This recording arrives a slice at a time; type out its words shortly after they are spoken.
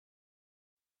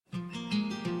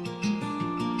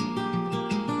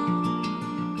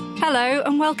Hello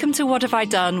and welcome to What Have I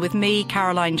Done with me,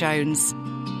 Caroline Jones.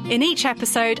 In each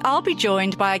episode, I'll be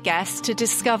joined by a guest to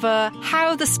discover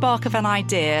how the spark of an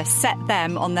idea set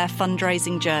them on their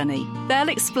fundraising journey. They'll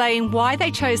explain why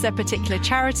they chose their particular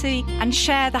charity and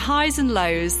share the highs and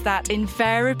lows that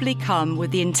invariably come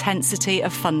with the intensity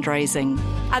of fundraising.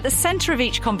 At the centre of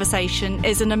each conversation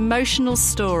is an emotional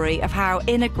story of how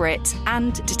inner grit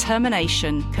and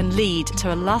determination can lead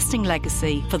to a lasting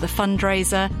legacy for the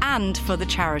fundraiser and for the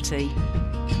charity.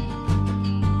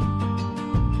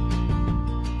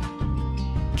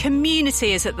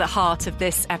 Community is at the heart of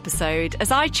this episode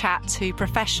as I chat to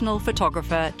professional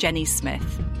photographer Jenny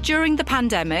Smith. During the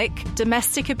pandemic,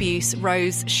 domestic abuse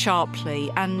rose sharply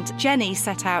and Jenny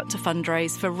set out to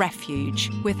fundraise for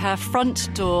Refuge with her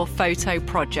front door photo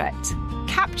project,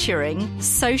 capturing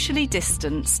socially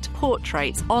distanced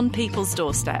portraits on people's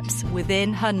doorsteps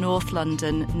within her North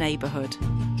London neighbourhood.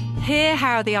 Hear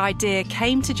how the idea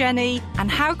came to Jenny and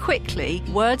how quickly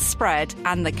word spread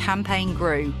and the campaign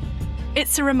grew.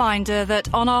 It's a reminder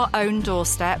that on our own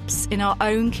doorsteps, in our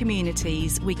own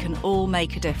communities, we can all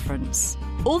make a difference.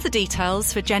 All the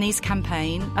details for Jenny's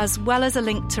campaign, as well as a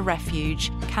link to Refuge,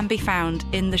 can be found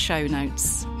in the show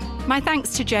notes. My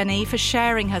thanks to Jenny for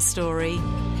sharing her story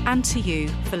and to you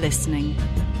for listening.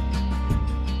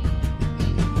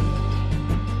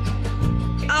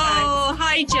 Oh,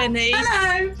 hi, Jenny.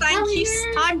 Hello. Thank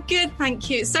you. I'm good, thank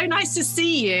you. It's so nice to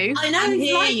see you. I know, and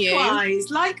hear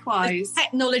likewise. The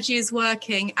technology is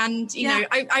working. And, you know,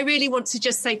 I really want to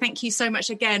just say thank you so much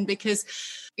again because,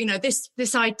 you know, this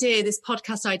idea, this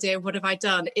podcast idea of What Have I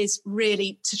Done is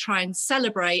really to try and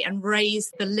celebrate and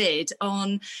raise the lid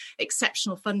on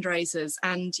exceptional fundraisers.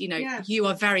 And, you know, you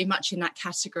are very much in that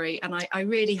category. And I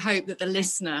really hope that the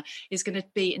listener is going to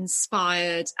be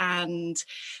inspired and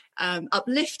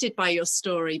uplifted by your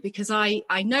story, because I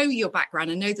know your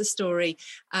background, I know the story,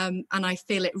 and I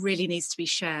feel it really needs to be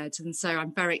shared. And so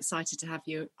I'm very excited to have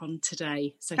you on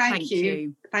today. So thank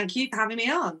you. Thank you for having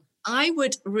me on. I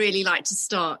would really like to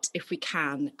start, if we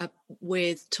can,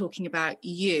 with talking about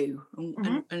you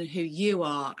and who you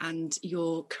are and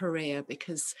your career,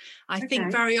 because I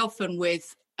think very often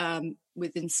with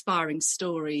inspiring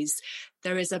stories,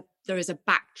 there is a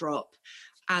backdrop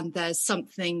and there's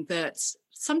something that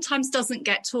sometimes doesn't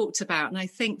get talked about. And I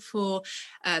think for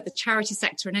the charity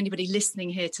sector and anybody listening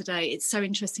here today, it's so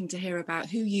interesting to hear about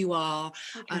who you are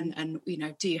and you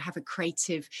know, do you have a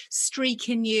creative streak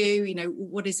in you? You know,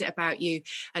 what is it about you?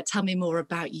 Tell me more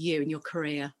about you and your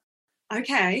career.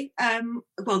 Okay.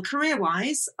 Well,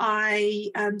 career-wise,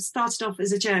 I started off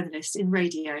as a journalist in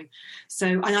radio.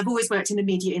 And I've always worked in the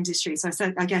media industry. So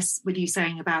I guess with you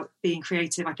saying about being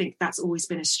creative, I think that's always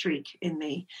been a streak in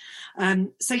me.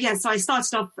 So I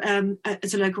started off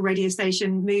at a local radio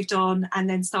station, moved on, and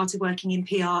then started working in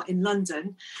PR in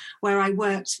London, where I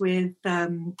worked with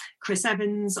Chris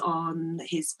Evans on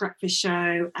his breakfast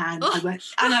show, and I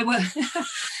worked.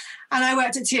 And I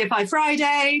worked at TFI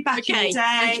Friday back in the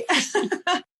day.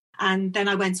 And then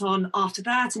I went on after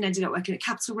that and ended up working at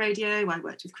Capital Radio. I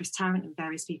worked with Chris Tarrant and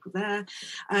various people there.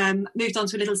 Moved on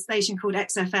to a little station called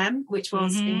XFM, which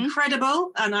was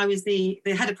incredible. And I was the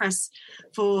head of press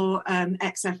for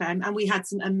XFM. And we had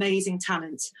some amazing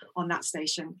talent on that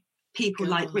station. People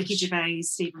like Ricky Gervais,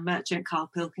 Stephen Merchant,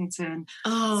 Carl Pilkington,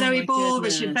 Zoe Ball,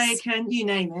 Richard Bacon, you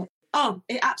name it. Oh,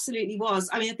 it absolutely was.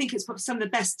 I mean, I think it's some of the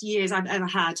best years I've ever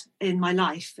had in my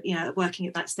life, you know, working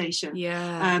at that station.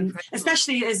 Yeah.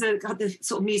 Especially as the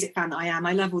sort of music fan that I am.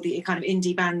 I love all the kind of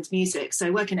indie band music.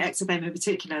 So working at XFM in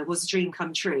particular was a dream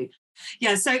come true.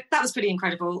 Yeah, so that was pretty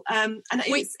incredible. And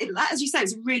as you say,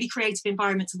 it's a really creative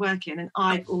environment to work in. And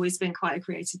I've always been quite a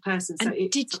creative person. So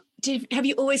have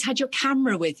you always had your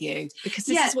camera with you? Because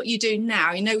this is what you do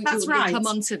now. You know, we'll come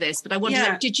on to this, but I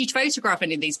wonder, did you photograph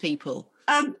any of these people?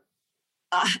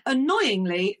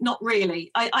 Annoyingly, not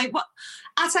really. At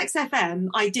XFM,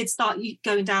 I did start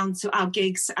going down to our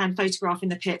gigs and photographing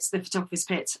the pits, the photographer's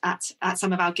pit at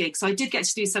some of our gigs. So I did get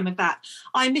to do some of that.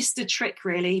 I missed a trick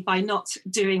really by not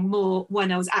doing more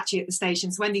when I was actually at the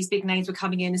station. So when these big names were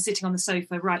coming in and sitting on the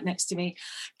sofa right next to me,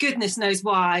 goodness knows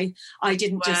why I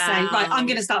didn't just say, right, I'm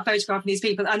going to start photographing these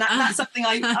people. And that's something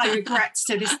I regret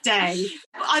to this day.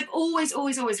 I've always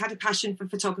had a passion for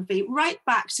photography right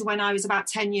back to when I was about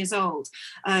 10 years old.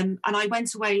 And I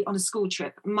went away on a school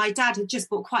trip. My dad had just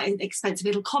bought quite an expensive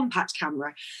little compact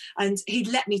camera, and he'd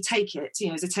let me take it,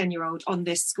 as a 10-year-old on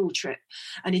this school trip.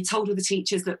 And he told all the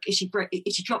teachers, look, if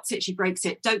she drops it, she breaks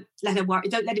it, don't let her worry,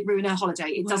 don't let it ruin her holiday.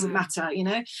 It doesn't matter,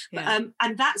 Yeah.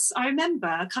 And I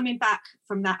remember coming back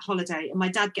from that holiday and my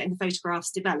dad getting the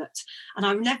photographs developed. And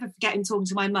I will never forget him talking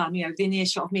to my mum, within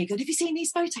earshot of me, going, have you seen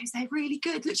these photos? They're really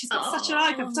good. Look, she's got such an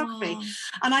eye for photography.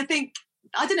 And I think,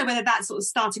 I don't know whether that's sort of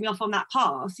starting me off on that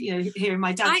path, hearing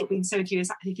my dad sort of being so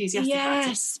enthusiastic.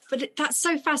 Yes, but that's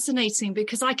so fascinating,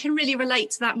 because I can really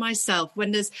relate to that myself.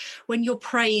 When you're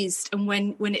praised and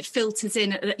when it filters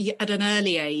in at an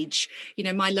early age,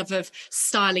 my love of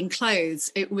styling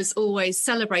clothes, it was always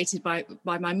celebrated by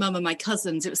my mum and my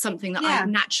cousins. It was something that I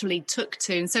naturally took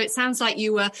to, and so it sounds like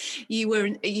you were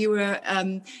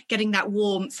getting that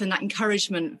warmth and that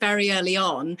encouragement very early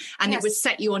on, and it would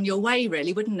set you on your way,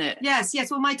 really, wouldn't it? Yes.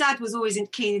 Well, my dad was always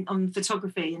keen on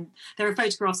photography, and there are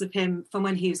photographs of him from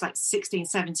when he was like 16,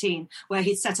 17, where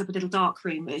he'd set up a little dark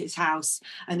room at his house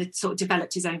and had sort of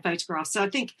developed his own photographs. So I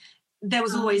think there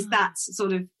was always that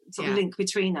sort of link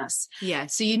between us. Yeah,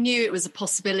 so you knew it was a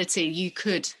possibility you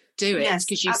could do it,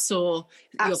 because you saw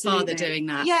your father doing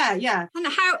that. Yeah. And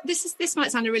how this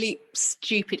might sound a really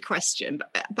stupid question,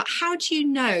 but how do you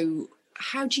know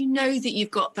that you've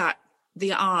got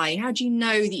the eye? How do you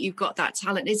know that you've got that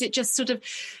talent? Is it just sort of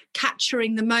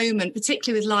capturing the moment,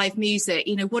 particularly with live music?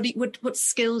 What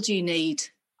skill do you need?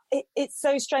 It's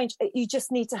so strange. You just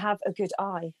need to have a good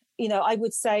eye. I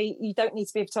would say you don't need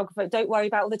to be a photographer. Don't worry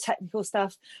about all the technical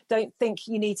stuff. Don't think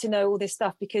you need to know all this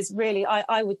stuff, because really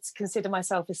I would consider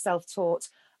myself as self-taught.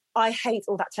 I hate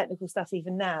all that technical stuff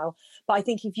even now, but I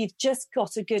think if you've just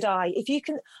got a good eye, if you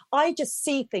can, I just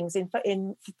see things in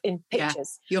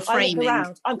pictures. You're framing. I look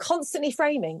around. I'm constantly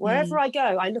framing wherever I go.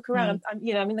 I look around. I'm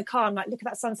in the car. I'm like, look at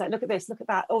that sunset. Look at this. Look at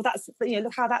that. Oh, that's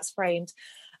look how that's framed.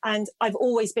 And I've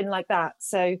always been like that.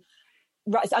 So.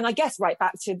 Right, and I guess right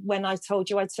back to when I told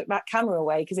you I took that camera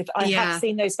away, because if I have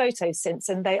seen those photos since,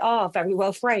 and they are very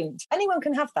well framed. Anyone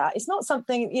can have that. It's not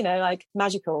something like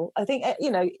magical. I think I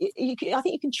think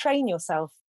you can train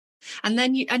yourself. And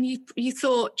then you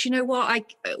thought,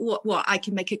 what I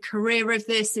can make a career of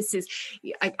this. This is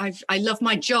I love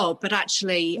my job, but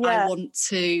actually I want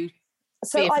to.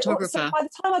 So by the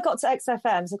time I got to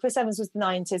XFM, so Chris Evans was the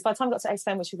 90s, by the time I got to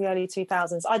XFM, which was the early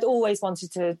 2000s, I'd always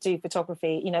wanted to do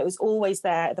photography. It was always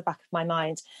there at the back of my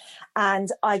mind. And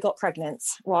I got pregnant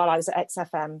while I was at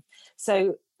XFM.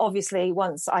 So obviously,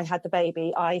 once I had the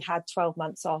baby, I had 12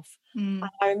 months off. And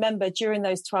I remember during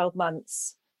those 12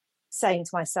 months saying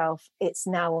to myself, it's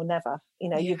now or never.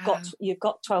 You've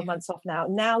got 12 months off now.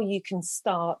 Now you can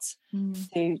start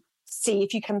to see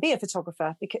if you can be a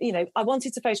photographer, because I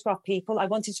wanted to photograph people, I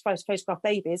wanted to photograph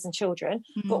babies and children,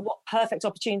 but what perfect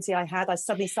opportunity I had. I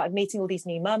suddenly started meeting all these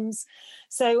new mums.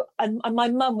 So and my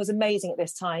mum was amazing at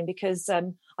this time, because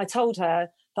I told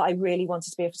her that I really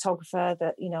wanted to be a photographer,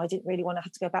 that I didn't really want to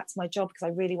have to go back to my job, because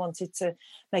I really wanted to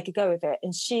make a go of it.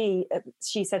 And she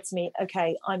said to me,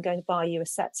 okay, I'm going to buy you a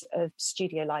set of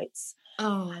studio lights.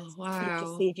 Oh,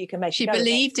 wow. See if you can make She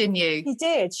believed in you.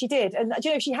 She did. And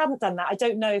if she hadn't done that, I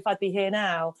don't know if I'd be here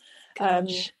now.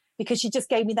 Because she just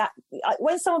gave me that.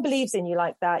 When someone believes in you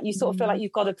like that, you sort of feel like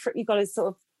you've got to sort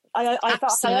of, I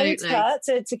felt I owed her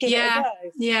to give it a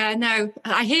go. Yeah, no,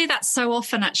 I hear that so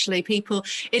often, actually. People,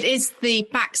 it is the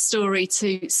backstory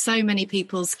to so many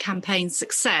people's campaign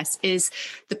success is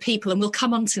the people, and we'll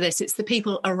come on to this, it's the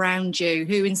people around you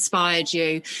who inspired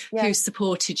you, who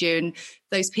supported you, and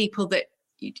those people that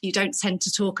you don't tend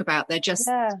to talk about. They're just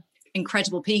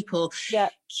incredible people.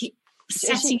 Keep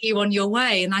setting you on your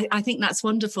way. And I think that's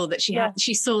wonderful that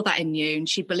she saw that in you and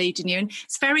she believed in you. And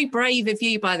it's very brave of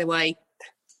you, by the way,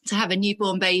 to have a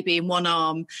newborn baby in one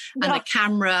arm and a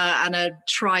camera and a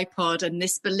tripod, and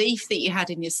this belief that you had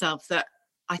in yourself that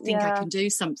I think I can do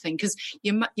something, because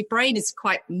your brain is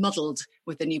quite muddled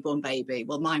with a newborn baby.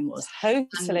 Well, mine was.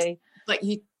 Totally.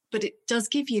 But it does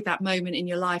give you that moment in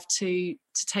your life to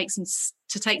take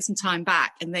some time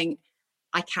back and think,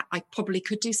 I probably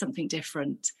could do something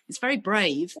different. It's very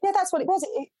brave. Yeah, that's what it was.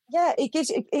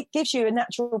 It gives you a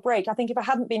natural break. I think if I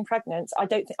hadn't been pregnant, I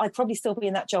don't think I'd probably still be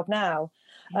in that job now,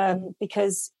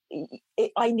 because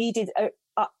I needed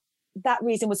that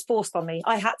reason was forced on me.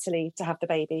 I had to leave to have the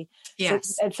baby.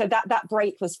 Yes. So that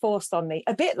break was forced on me,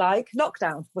 a bit like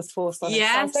lockdown was forced on us.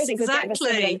 Yes, so I suppose it was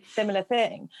exactly. a similar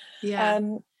thing. Yeah.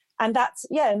 And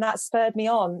that spurred me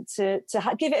on to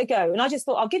give it a go. And I just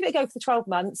thought, I'll give it a go for 12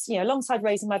 months, you know, alongside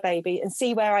raising my baby, and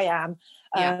see where I am.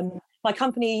 My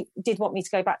company did want me to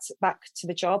go back to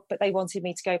the job, but they wanted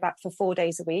me to go back for 4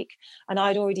 days a week. And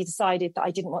I'd already decided that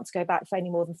I didn't want to go back for any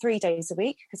more than 3 days a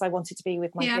week, because I wanted to be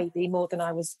with my baby more than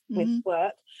I was with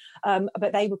work.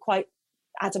 But they were quite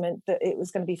adamant that it was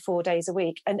going to be 4 days a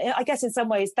week. And I guess in some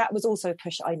ways that was also a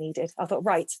push I needed. I thought,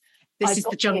 right, this is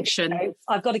the junction.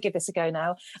 I've got to give this a go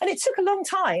now. And it took a long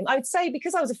time. I would say,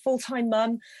 because I was a full-time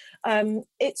mum,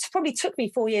 it probably took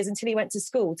me 4 years until he went to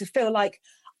school to feel like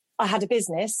I had a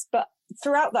business. But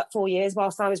throughout that 4 years,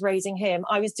 whilst I was raising him,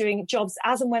 I was doing jobs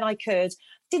as and when I could.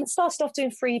 Started off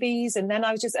doing freebies, and then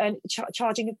I was just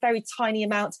charging a very tiny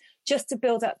amount just to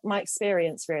build up my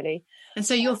experience, really. And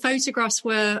so your photographs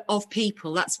were of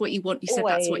people. That's what you want. You said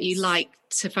that's what you like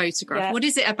to photograph. Yeah. What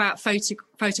is it about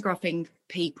photographing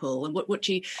people, and what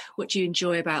do you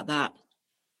enjoy about that?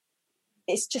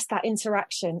 It's just that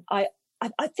interaction. I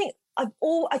think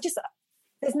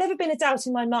there's never been a doubt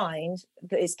in my mind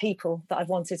that it's people that I've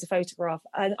wanted to photograph.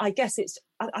 And I guess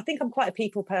I think I'm quite a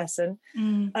people person.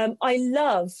 I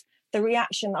love the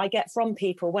reaction I get from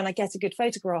people when I get a good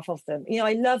photograph of them. You know,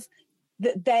 I love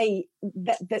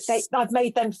that I've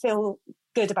made them feel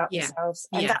good about themselves,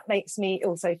 and that makes me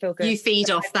also feel good. You feed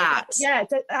off that. Yeah,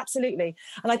 absolutely.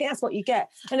 And I think that's what you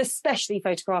get, and especially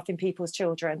photographing people's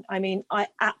children. I mean, I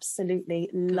absolutely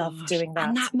love doing that.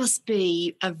 And that must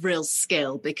be a real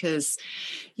skill, because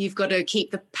you've got to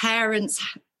keep the parents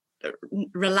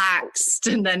relaxed,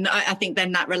 and then I think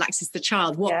then that relaxes the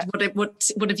child. What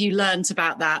have you learned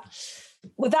about that?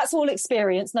 Well, that's all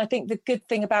experience. And I think the good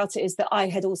thing about it is that I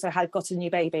had also got a new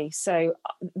baby. So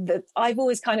I've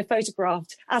always kind of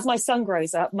photographed as my son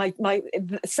grows up,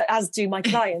 as do my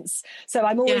clients. So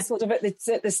I'm always sort of at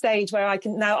the stage where I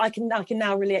can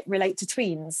now relate to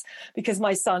tweens, because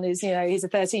my son is, you know, he's a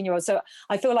 13-year-old. So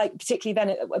I feel like particularly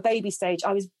then at a baby stage,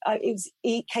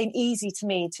 it came easy to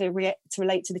me to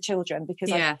relate to the children,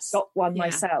 because I got one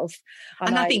myself.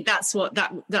 And I think that's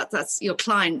your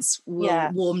clients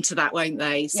will warm to that, won't they?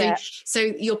 So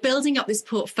you're building up this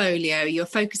portfolio, you're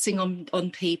focusing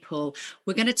on people.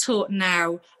 We're going to talk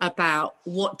now about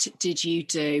what did you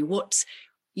do, what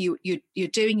you're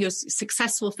doing your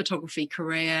successful photography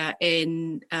career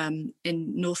in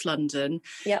North London.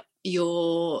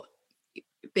 You're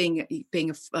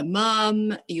being a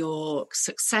mum, you're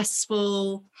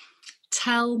successful.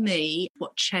 Tell me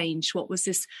what changed. What was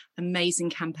this amazing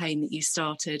campaign that you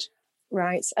started?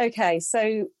 Right. Okay.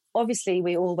 So obviously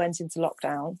we all went into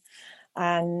lockdown,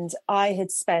 and I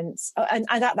had spent, and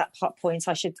at that point,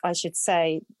 I should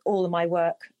say, all of my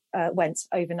work went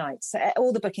overnight. So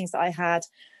all the bookings that I had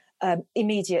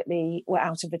immediately were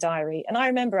out of the diary. And I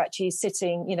remember actually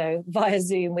sitting, you know, via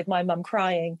Zoom with my mum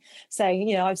crying, saying,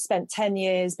 you know, I've spent 10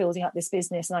 years building up this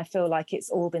business, and I feel like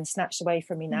it's all been snatched away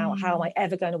from me now. How am I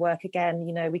ever going to work again?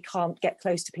 You know, we can't get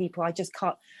close to people.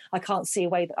 I can't see a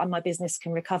way that my business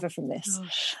can recover from this.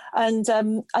 Gosh. And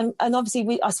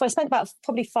obviously so I spent about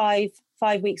probably five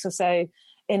weeks or so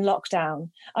in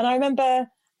lockdown. And I remember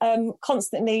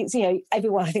constantly, you know,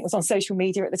 everyone I think was on social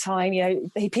media at the time. You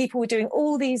know, people were doing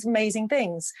all these amazing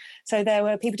things. So there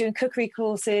were people doing cookery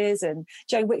courses, and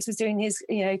Joe Wicks was doing his,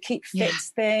 you know, keep fit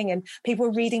thing, and people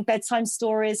were reading bedtime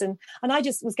stories, and I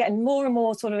just was getting more and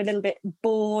more sort of a little bit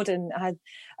bored, and I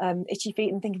had itchy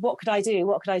feet, and thinking, what could I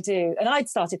do? And I'd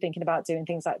started thinking about doing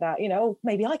things like that. You know,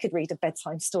 maybe I could read a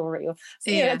bedtime story, or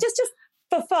you know, just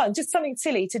for fun, just something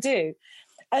silly to do.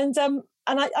 And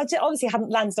I obviously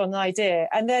hadn't landed on an idea.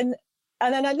 And then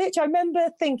I remember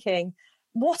thinking,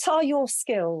 what are your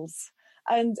skills?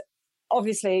 And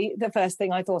obviously the first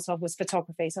thing I thought of was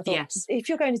photography. So I thought, if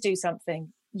you're going to do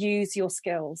something, use your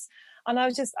skills. And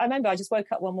I remember I just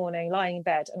woke up one morning lying in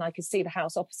bed, and I could see the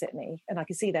house opposite me, and I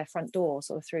could see their front door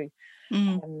sort of through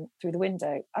the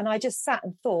window. And I just sat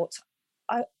and thought,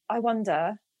 I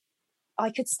wonder, I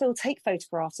could still take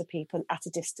photographs of people at a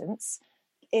distance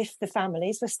if the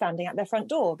families were standing at their front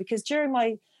door, because during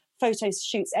my photo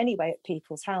shoots anyway at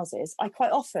people's houses, I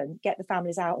quite often get the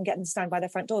families out and get them to stand by their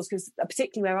front doors, because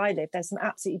particularly where I live, there's some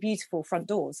absolutely beautiful front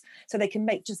doors, so they can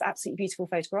make just absolutely beautiful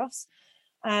photographs.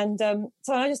 And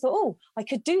so I just thought, I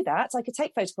could do that. I could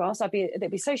take photographs. They'd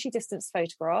be socially distanced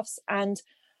photographs. And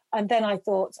then I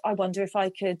thought, I wonder if I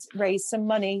could raise some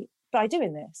money by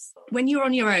doing this. When you were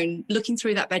on your own, looking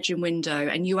through that bedroom window,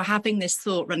 and you were having this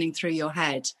thought running through your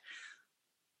head,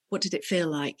 what did it feel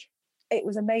like? It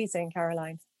was amazing,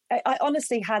 Caroline. I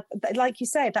honestly had, like you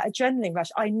said, that adrenaline rush.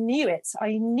 I knew it.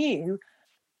 I knew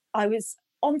I was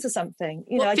onto something.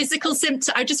 You know, physical symptoms?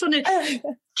 I just want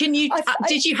to.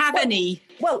 Did you have any?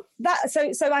 Well,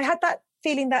 so I had that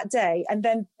feeling that day. And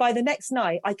then by the next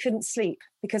night, I couldn't sleep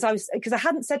because I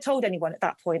hadn't told anyone at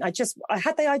that point. I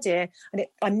had the idea and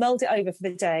I mulled it over for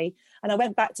the day. And I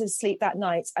went back to sleep that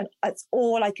night, and that's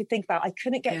all I could think about. I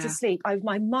couldn't get to sleep.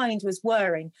 My mind was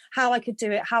whirring, how I could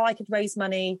do it, how I could raise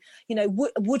money. You know,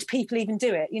 would people even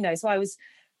do it? You know, so I was,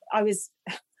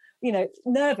 you know,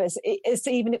 nervous.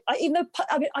 Even though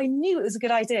I knew it was a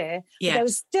good idea, but there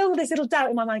was still this little doubt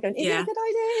in my mind going, is it a good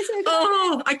idea? Is it a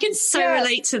good idea? I can so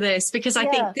relate to this, because I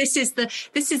think this is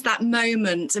that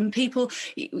moment, and people,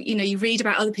 you know, you read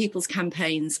about other people's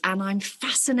campaigns, and I'm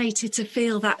fascinated to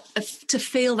feel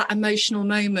that emotional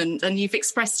moment, and you've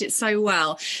expressed it so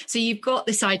well. So you've got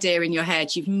this idea in your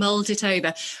head, you've mulled it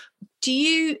over. Do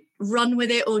you run with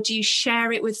it, or do you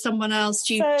share it with someone else?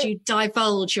 Do you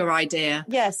divulge your idea?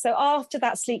 Yes. So after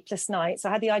that sleepless night, so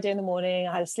I had the idea in the morning,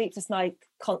 I had a sleepless night,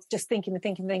 just thinking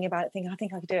about it, thinking, I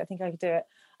think I could do it.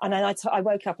 And then I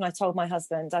woke up and I told my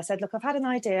husband, I said, look, I've had an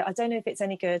idea. I don't know if it's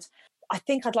any good. I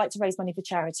think I'd like to raise money for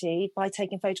charity by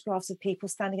taking photographs of people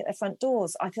standing at their front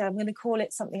doors. I'm going to call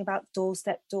it something about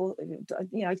doorstep, you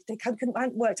know, I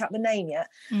hadn't worked out the name yet.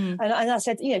 And I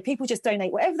said, you know, people just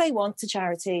donate whatever they want to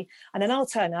charity, and then I'll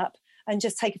turn up and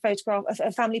just take a photograph of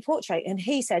a family portrait. And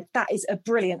he said, that is a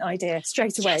brilliant idea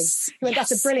straight away. He went,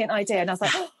 that's a brilliant idea. And I was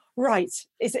like, right,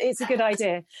 it's a good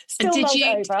idea. Still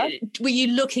were you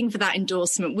looking for that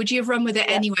endorsement? Would you have run with it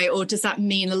anyway, or does that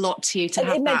mean a lot to you to have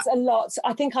that? It meant a lot.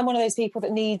 I think I'm one of those people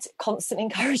that need constant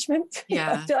encouragement.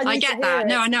 Yeah, I get that.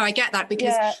 No, I know, I get that,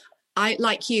 because I,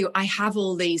 like you, I have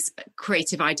all these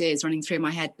creative ideas running through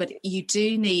my head, but you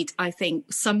do need, I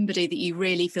think, somebody that you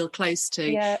really feel close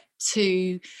to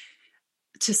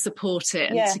support it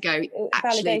and to go,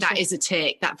 actually, that is a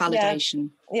tick, that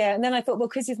validation. Yeah, and then I thought, well,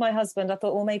 because he's my husband, I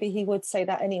thought, well, maybe he would say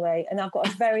that anyway. And I've got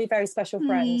a very, very special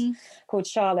friend called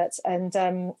Charlotte, and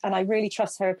I really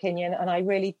trust her opinion, and I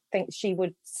really think she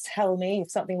would tell me if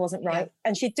something wasn't right. Yeah.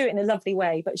 And she'd do it in a lovely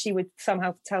way, but she would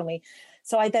somehow tell me.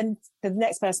 So the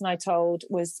next person I told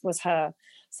was her.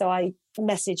 So I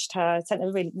messaged her, sent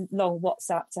a really long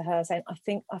WhatsApp to her saying, I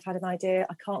think I've had an idea.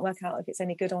 I can't work out if it's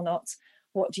any good or not.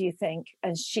 What do you think?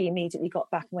 And she immediately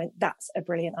got back and went, that's a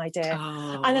brilliant idea.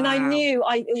 And then I knew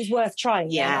it was worth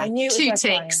trying. Yeah, I knew it was 2 worth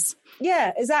ticks. Trying.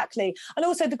 Yeah, exactly. And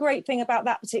also the great thing about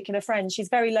that particular friend, she's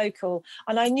very local,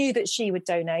 and I knew that she would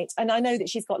donate. And I know that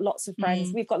she's got lots of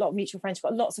friends. We've got a lot of mutual friends. We've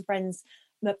got lots of friends,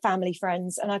 family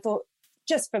friends. And I thought,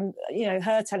 just from, you know,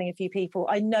 her telling a few people,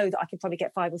 I know that I could probably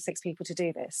get 5 or 6 people to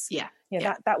do this.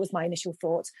 That was my initial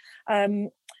thought.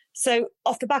 So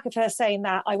off the back of her saying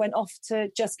that, I went off to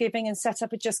Just Giving and set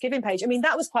up a Just Giving page. I mean,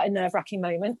 that was quite a nerve-wracking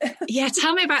moment. Yeah,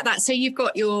 tell me about that. So you've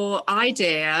got your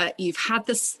idea, you've had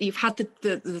the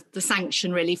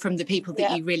sanction really from the people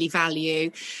that you really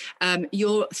value.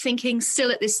 You're thinking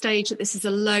still at this stage that this is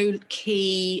a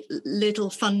low-key little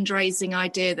fundraising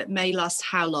idea that may last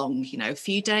how long? You know, a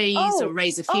few days or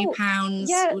raise a few pounds?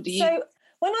 Yeah. Or do you... So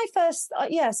when I first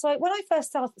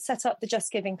set up the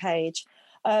Just Giving page,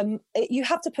 you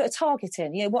have to put a target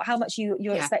in, you know, how much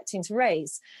you're expecting to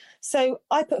raise. So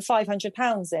I put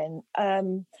 £500 in,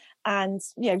 and,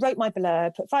 you know, wrote my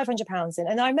blurb, put £500 in.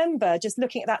 And I remember just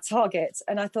looking at that target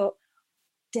and I thought,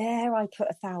 dare I put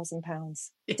 £1,000?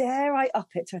 Dare I up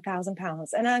it to £1,000?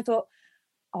 And I thought,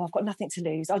 I've got nothing to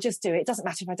lose. I'll just do it. It doesn't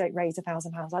matter if I don't raise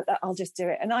 £1,000. I'll just do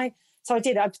it. And so I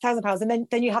did. I had £1,000, and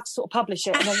then you have to sort of publish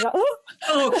it. And I was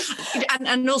like,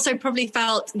 and also probably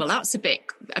felt, well, that's a bit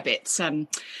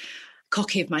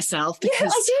cocky of myself,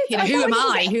 because I did. You know,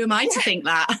 who am I to think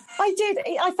that? I did.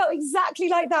 I felt exactly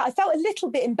like that. I felt a little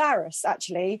bit embarrassed,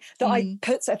 actually, that I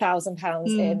put £1,000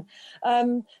 in.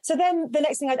 So then the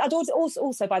next thing I'd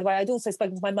also, by the way, I'd also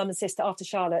spoken to my mum and sister after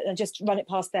Charlotte and just run it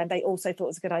past them. They also thought it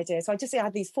was a good idea. So I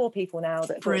had these 4 people now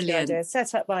that thought it was a good idea.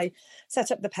 Set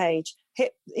up the page,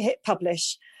 hit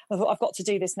publish. I thought, I've got to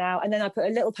do this now. And then I put a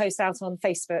little post out on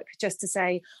Facebook just to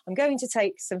say, I'm going to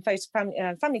take some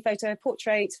family photo,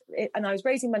 portrait, and I was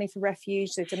raising money for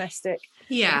Refuge, the domestic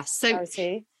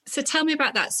charity. So tell me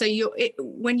about that. So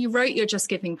when you wrote your Just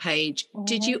Giving page,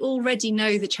 did you already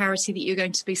know the charity that you're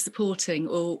going to be supporting,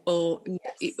 or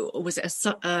was it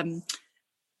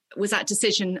was that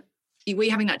decision? Were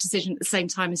you having that decision at the same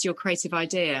time as your creative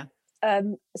idea?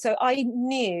 So I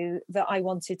knew that I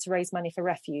wanted to raise money for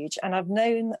Refuge, and I've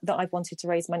known that I've wanted to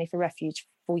raise money for Refuge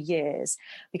for years,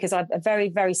 because a very,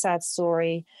 very sad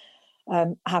story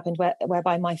happened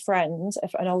whereby my friend,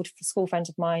 an old school friend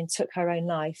of mine, took her own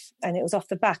life, and it was off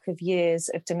the back of years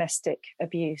of domestic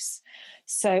abuse.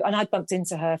 And I bumped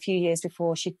into her a few years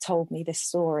before she'd told me this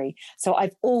story. So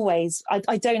I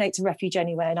donate to Refuge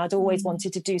anyway, and I'd always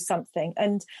wanted to do something.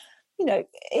 And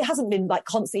it hasn't been like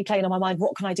constantly playing on my mind,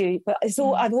 what can I do? But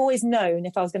I've always known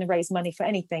if I was going to raise money for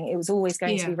anything, it was always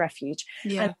going to be Refuge.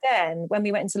 Yeah. And then when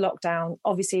we went into lockdown,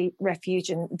 obviously Refuge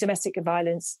and domestic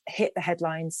violence hit the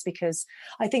headlines, because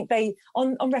I think they,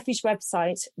 on Refuge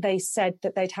website, they said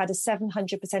that they'd had a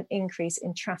 700% increase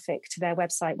in traffic to their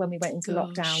website when we went into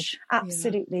lockdown.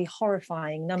 Absolutely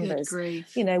horrifying numbers.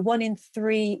 1 in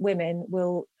 3 women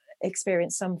will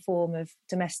experience some form of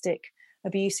domestic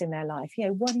abuse in their life,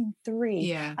 1 in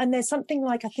 3. And there's something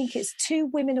like, I think it's 2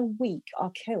 women a week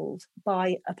are killed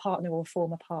by a partner or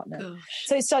former partner. Gosh.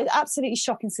 So it's absolutely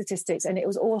shocking statistics, and it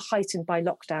was all heightened by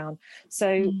lockdown.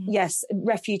 So yes,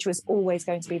 Refuge was always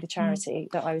going to be the charity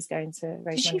that I was going to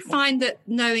raise. Did you find that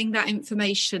knowing that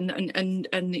information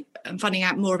and finding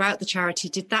out more about the charity,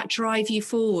 did that drive you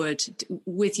forward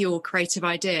with your creative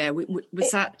idea?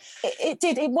 It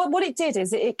did. What it did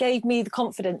is it gave me the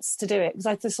confidence to do it, because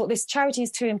I just thought this charity is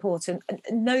too important,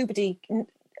 and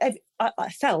I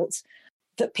felt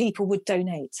that people would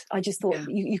donate. I just thought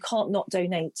you can't not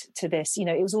donate to this.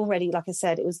 It was already, like I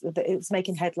said, it was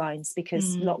making headlines,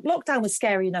 because lockdown was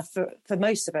scary enough for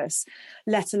most of us,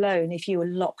 let alone if you were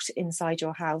locked inside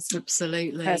your house.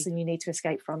 Absolutely, the person you need to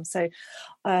escape from. So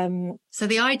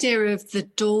the idea of the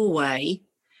doorway,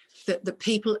 that the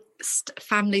people,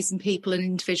 families and people and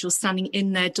individuals standing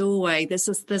in their doorway, there's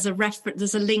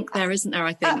a link there, isn't there?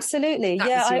 I think absolutely.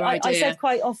 I said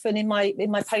quite often in my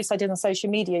post I did on social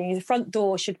media, the front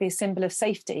door should be a symbol of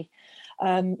safety,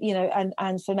 and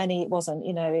for many it wasn't.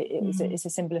 It's a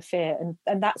symbol of fear,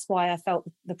 and that's why I felt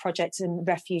the project and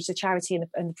Refuge, the charity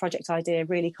and the project idea,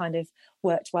 really kind of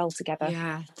worked well together.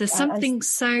 Yeah, there's something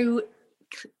so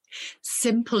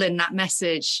simple in that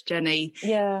message, Jenny.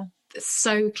 Yeah.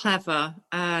 So clever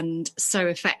and so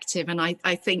effective, and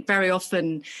I think very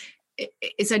often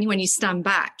it's only when you stand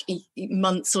back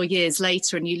months or years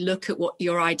later and you look at what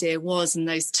your idea was and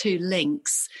those 2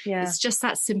 links, it's just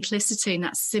that simplicity and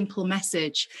that simple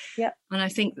message. And I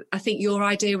think your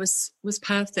idea was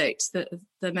perfect, the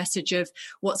message of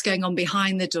what's going on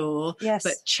behind the door,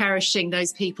 but cherishing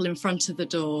those people in front of the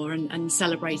door and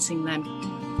celebrating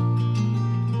them.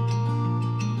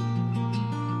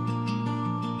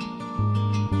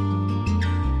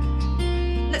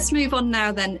 Let's move on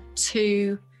now then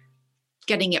to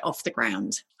getting it off the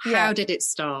ground. How did it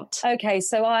start? Okay,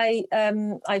 so I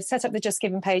set up the Just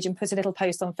Giving page and put a little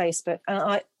post on Facebook, and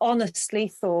I honestly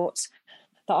thought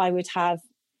that I would have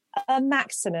a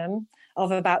maximum of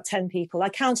about 10 people. I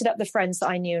counted up the friends that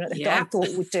I knew and that I thought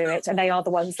would do it, and they are the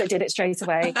ones that did it straight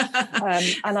away.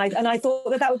 And I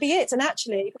thought that would be it. And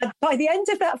actually, by the end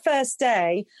of that first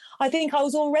day, I think I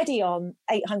was already on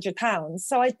 £800.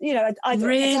 So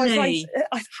really.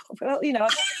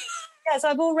 Yes,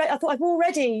 I thought I've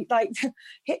already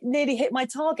nearly hit my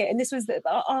target, and this was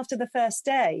after the first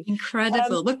day.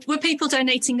 Incredible. Were people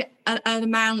donating an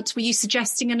amount? Were you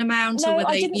suggesting an amount,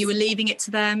 or you were leaving it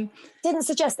to them? Didn't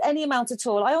suggest any amount at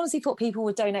all. I honestly thought people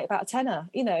would donate about a tenner.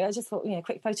 I just thought,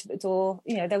 quick photo at the door.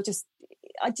 They'll just.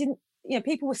 I didn't.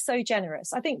 People were so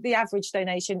generous. I think the average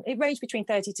donation, it ranged between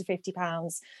 £30 to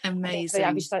 £50. Amazing. The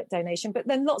average donation, but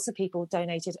then lots of people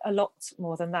donated a lot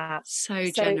more than that. So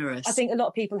generous. I think a lot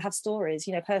of people have stories,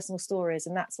 personal stories,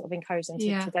 and that sort of encouraged them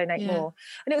to donate more.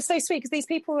 And it was so sweet, because these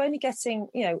people were only getting,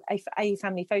 a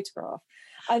family photograph.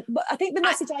 But I think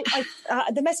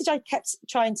the message I kept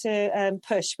trying to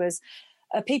push was,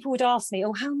 people would ask me,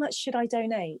 how much should I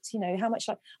donate? How much?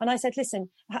 And I said, listen,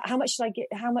 how much should I get?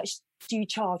 How much do you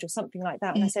charge, or something like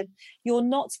that? And I said, you're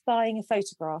not buying a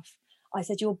photograph. I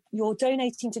said, you're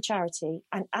donating to charity,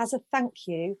 and as a thank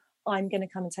you, I'm going to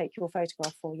come and take your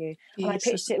photograph for you. Beautiful. And I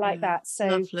pitched it like that. So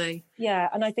lovely. Yeah,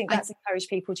 and I think that's encouraged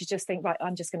people to just think, right,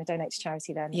 I'm just going to donate to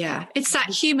charity then. Yeah, it's that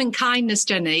human kindness,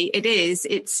 Jenny. It is.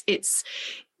 It's.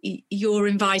 You're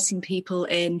inviting people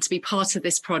in to be part of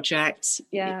this project,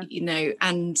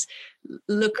 and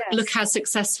look how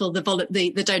successful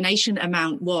the donation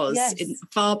amount was,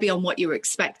 far beyond what you were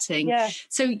expecting.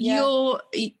 So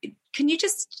can you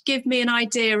just give me an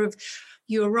idea of,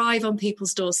 you arrive on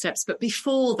people's doorsteps, but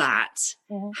before that,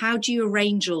 how do you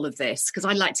arrange all of this? Because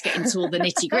I'd like to get into all the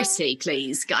nitty gritty,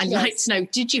 please. I'd like to know,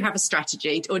 did you have a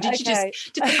strategy, or did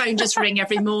the phone just ring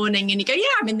every morning and you go,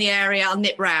 I'm in the area, I'll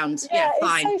nip round.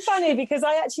 Fine. It's so funny, because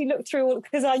I actually looked through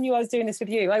because I knew I was doing this with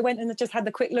you. I went and just had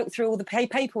the quick look through all the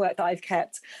paperwork that I've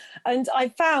kept, and I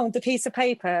found the piece of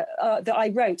paper that I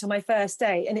wrote on my first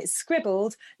day, and it's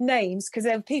scribbled names, because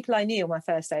there were people I knew on my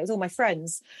first day. It was all my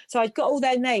friends, so I'd got all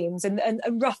their names and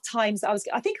rough times that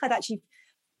I think I'd actually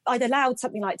I'd allowed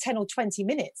something like 10 or 20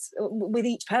 minutes with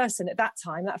each person at that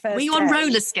time, that first Were you day. on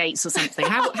roller skates or something?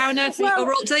 How on earth,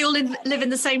 do they all live in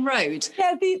the same road?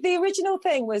 Yeah, the original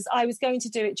thing was I was going to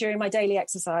do it during my daily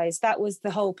exercise. That was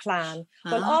the whole plan.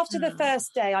 But after the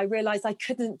first day, I realised I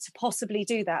couldn't possibly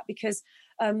do that because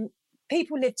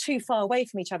people live too far away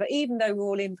from each other, even though we're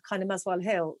all in kind of Muswell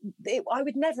Hill. I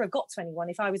would never have got to anyone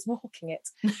if I was walking it.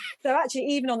 So actually,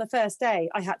 even on the first day,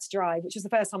 I had to drive, which was the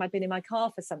first time I'd been in my car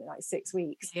for something like 6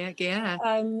 weeks. Yeah.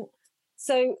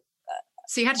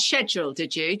 So you had a schedule,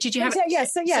 did you? Did you have?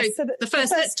 Yes. So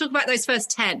let's talk about those first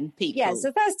 10 people. Yes,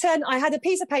 the first 10, I had a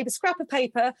piece of paper, scrap of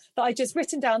paper, that I'd just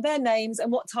written down their names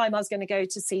and what time I was going to go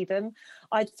to see them.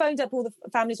 I'd phoned up all the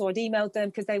families, or I'd emailed them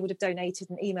because they would have donated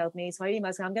and emailed me. So I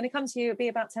emailed them, I'm going to come to you. It'll be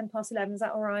about 11:10. Is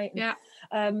that all right? Yeah.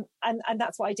 And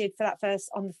that's what I did for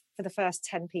the first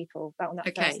 10 people on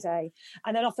that first day.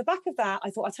 And then off the back of that, I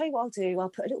thought, I'll tell you what I'll do. I'll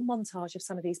put a little montage of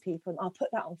some of these people and I'll put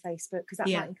that on Facebook because that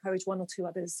might encourage one or two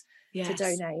others to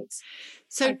donate.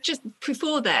 So just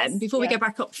before we go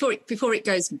back up, before it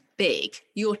goes big,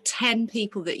 your 10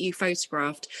 people that you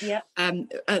photographed,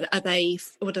 are they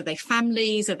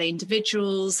families? Are they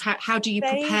individuals? How do you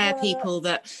prepare people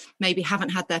that maybe haven't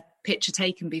had their picture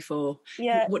taken before?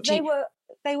 Yeah,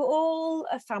 they were all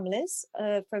families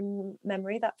from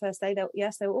memory that first day. They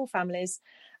were all families.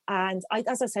 And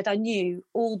as I said, I knew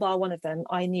all bar one of them.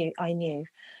 I knew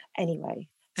anyway.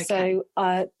 Okay.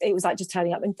 So it was like just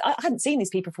turning up, and I hadn't seen these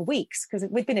people for weeks because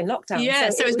we'd been in lockdown. Yeah,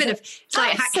 so it was a bit of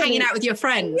like hanging out with your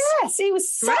friends. Yes, it was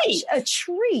such a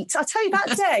treat. I tell you,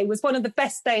 that day was one of the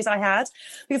best days I had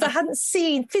because I hadn't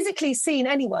physically seen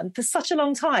anyone for such a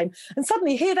long time, and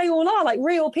suddenly here they all are, like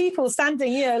real people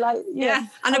standing here, and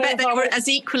I bet they were as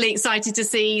equally excited to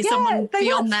see someone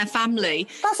beyond their family.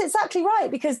 That's exactly right,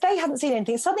 because they hadn't seen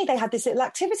anything. Suddenly they had this little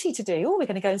activity to do. Oh, we're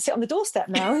going to go and sit on the doorstep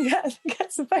now and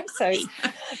get some photos.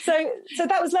 So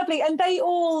that was lovely. And they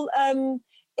all,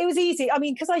 it was easy. I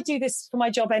mean, because I do this for my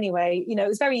job anyway, it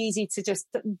was very easy to just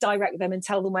direct them and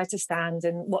tell them where to stand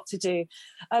and what to do.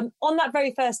 On that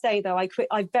very first day, though, I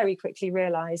very quickly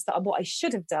realised that what I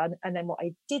should have done, and then what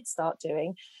I did start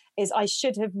doing, is I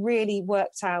should have really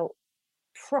worked out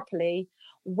properly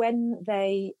when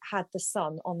they had the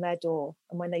sun on their door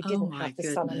and when they didn't have the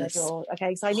sun on their door.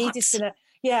 Okay, so I needed to know.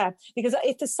 Yeah, because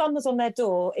if the sun was on their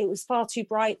door, it was far too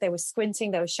bright. They were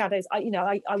squinting. There were shadows. I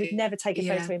would never take a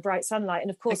photo in bright sunlight. And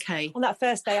of course, on that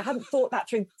first day, I hadn't thought that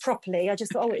through properly. I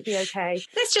just thought, it'd be okay.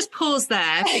 Let's just pause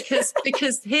there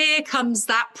because here comes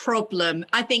that problem.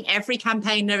 I think every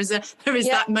campaign there is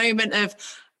that moment of,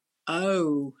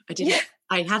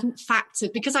 I hadn't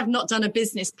factored, because I've not done a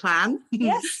business plan.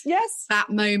 Yes. That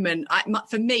moment,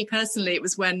 for me personally, it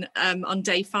was when on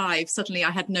day 5, suddenly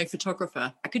I had no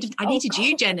photographer. I needed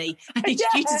you, Jenny. I needed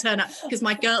you to turn up because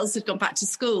my girls had gone back to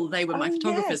school. They were my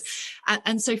photographers. Yes.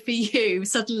 And so for you,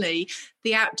 suddenly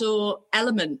the outdoor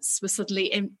elements were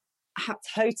suddenly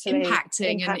totally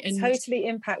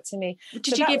impacting me.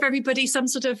 Did you give everybody some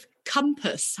sort of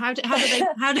compass? How do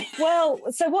they Well,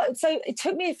 so it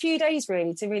took me a few days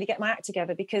really to really get my act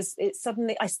together, because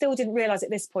I still didn't realise at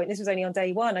this point, this was only on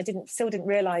day 1, I still didn't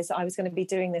realise that I was going to be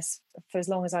doing this for as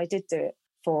long as I did do it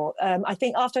for. I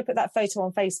think after I put that photo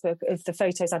on Facebook of the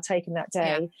photos I'd taken that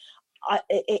day,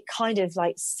 it kind of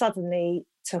like suddenly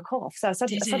took off. So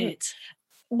suddenly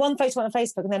one photo went on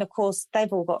Facebook, and then of course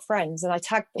they've all got friends, and I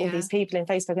tagged all these people in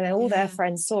Facebook, and then all their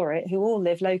friends saw it, who all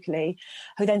live locally,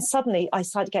 who then suddenly I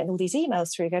started getting all these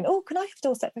emails through going, can I have a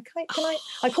doorstep? Can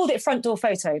I called it front door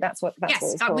photo. That's what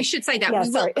it's called. We should say that. Yeah,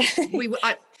 sorry.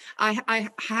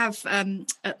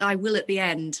 I will at the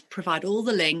end provide all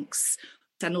the links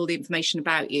and all the information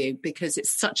about you, because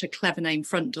it's such a clever name,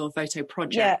 Front Door Photo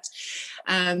Project.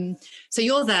 So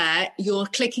you're there, you're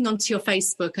clicking onto your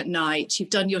Facebook at night, you've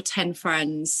done your 10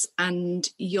 friends, and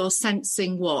you're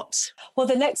sensing what?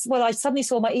 Well, I suddenly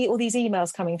saw all these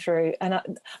emails coming through, and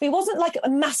it wasn't like a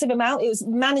massive amount, it was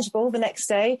manageable the next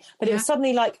day, but it was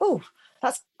suddenly like,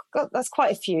 that's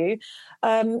quite a few.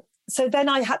 So then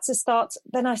I had to start.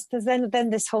 Then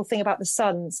this whole thing about the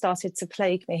sun started to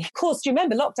plague me. Of course, do you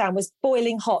remember lockdown was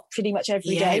boiling hot pretty much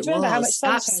every day? Do you remember how much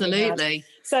sunshine? Absolutely.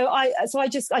 So I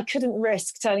couldn't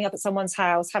risk turning up at someone's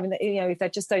house, having if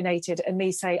they'd just donated, and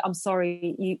me say, I'm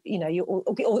sorry,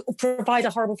 or provide a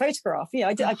horrible photograph.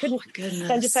 I couldn't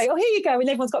then just say, here you go, and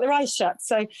everyone's got their eyes shut.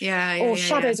 So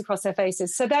shadows across their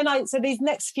faces. So then these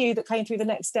next few that came through the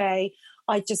next day,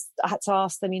 I had to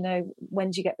ask them, when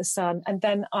do you get the sun? And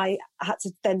then I had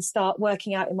to then start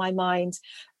working out in my mind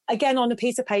again on a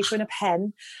piece of paper and a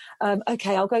pen.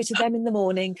 Okay, I'll go to them in the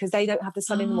morning because they don't have the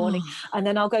sun in the morning, and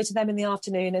then I'll go to them in the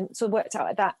afternoon, and sort of worked out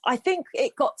like that. I think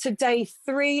it got to day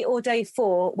 3 or day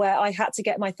 4 where I had to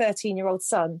get my 13-year-old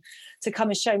son to come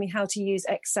and show me how to use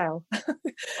Excel.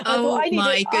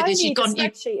 My goodness, you've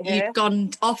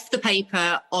gone off the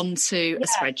paper onto a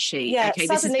spreadsheet. Yeah, okay,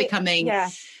 suddenly,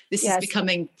 this is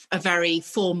becoming a very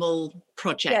formal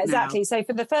project. Yeah, exactly. Now. So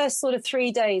for the first sort of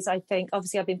 3 days, I think,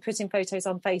 obviously I've been putting photos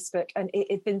on Facebook, and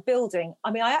it'd been building.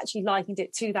 I mean, I actually likened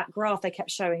it to that graph they kept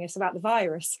showing us about the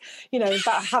virus,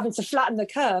 about having to flatten the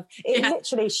curve. It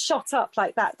literally shot up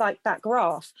like that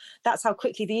graph. That's how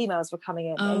quickly the emails were coming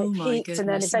in. And it peaked, and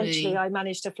then eventually I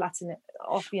managed to flatten it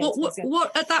off.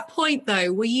 What at that point,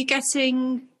 though, were you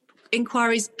getting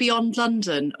inquiries beyond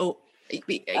London, or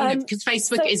because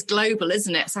Facebook is global,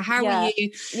 isn't it? So how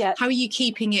are you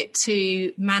keeping it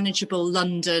to manageable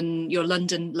your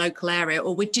London local area,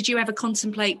 or did you ever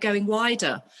contemplate going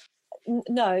wider?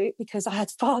 No, because I had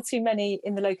far too many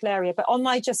in the local area. But on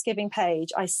my Just Giving page,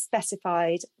 I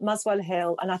specified Muswell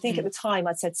Hill, and I think at the time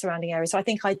I'd said surrounding areas. So I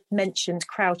think I mentioned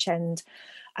Crouch End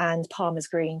and Palmer's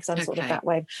Green, because I'm sort of that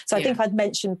way. So I think I'd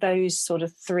mentioned those sort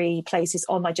of 3 places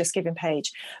on my Just Giving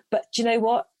page. But do you know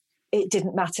what? It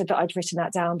didn't matter that I'd written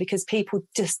that down, because people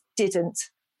just didn't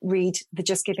read the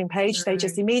Just Giving page. No. They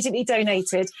just immediately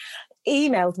donated,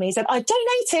 emailed me, said, I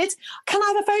donated, can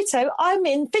I have a photo? I'm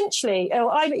in Finchley.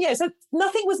 So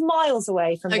nothing was miles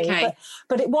away from me,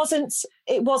 but it wasn't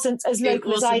as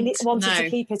local as I wanted to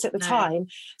keep it at the time.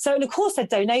 So, and of course they'd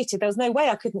donated. There was no way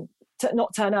I couldn't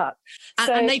not turn up.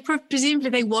 And they presumably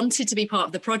they wanted to be part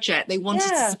of the project. They wanted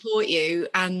to support you,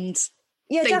 and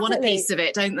they want a piece of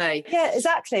it, don't they? Yeah,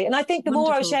 exactly. And I think the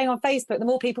more I was sharing on Facebook, the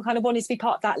more people kind of wanted to be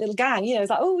part of that little gang. It's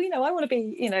like, I want to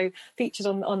be, featured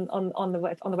on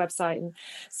the website. And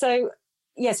so,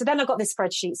 so then I got this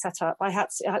spreadsheet set up.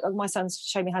 My son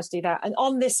showed me how to do that. And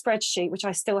on this spreadsheet, which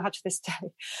I still have to this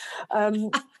day,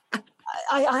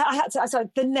 I had to, so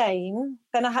the name,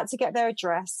 then I had to get their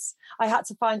address. I had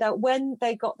to find out when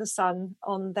they got the sun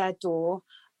on their door.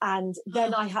 And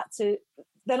then I had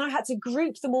to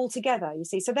group them all together, you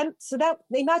see. So that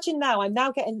imagine now I'm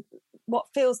now getting what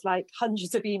feels like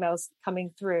hundreds of emails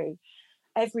coming through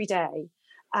every day.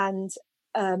 And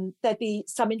there'd be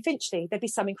some in Finchley, there'd be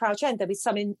some in Crouch End, there'd be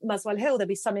some in Muswell Hill, there'd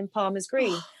be some in Palmer's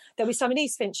Green, there'd be some in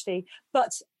East Finchley.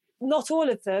 But not all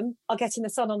of them are getting the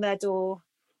sun on their door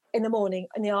in the morning,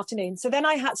 in the afternoon. So then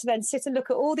I had to sit and look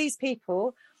at all these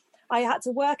people. I had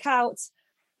to work out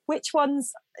which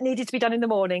ones needed to be done in the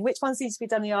morning, which ones needed to be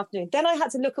done in the afternoon. Then I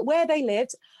had to look at where they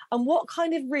lived and what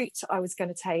kind of route I was going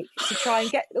to take to try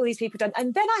and get all these people done.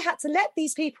 And then I had to let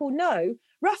these people know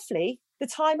roughly the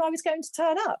time I was going to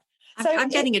turn up. So I'm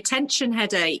getting a tension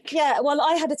headache. Yeah, well,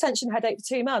 I had a tension headache for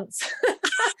 2 months.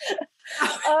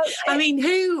 I mean,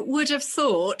 who would have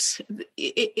thought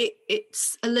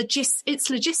it's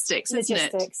logistics, isn't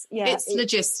it? Yeah, it's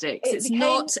logistics. It's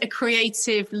not a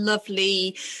creative,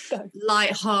 lovely,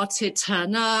 light-hearted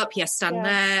turn up. Yes, stand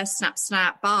there,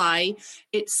 snap, bye.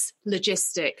 It's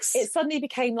logistics. It suddenly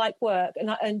became like work, and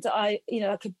I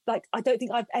could I don't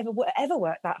think I've ever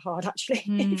worked that hard actually,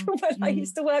 even when I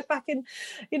used to work back in,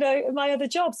 in my other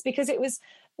jobs, because it was.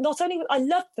 Not only I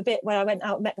loved the bit where I went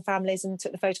out and met the families and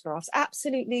took the photographs,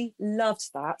 absolutely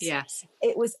loved that. Yes.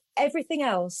 It was everything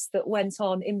else that went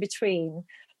on in between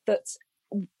that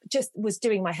just was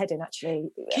doing my head in,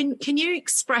 actually. Can you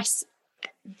express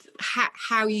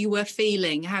how you were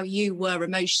feeling, how you were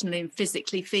emotionally and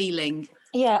physically feeling?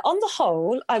 Yeah, on the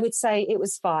whole, I would say it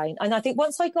was fine. And I think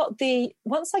once I got the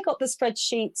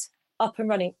spreadsheet up and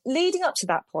running, leading up to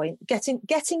that point, getting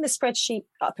the spreadsheet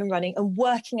up and running and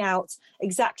working out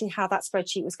exactly how that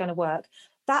spreadsheet was going to work,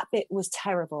 that bit was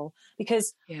terrible,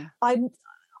 because I'm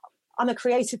a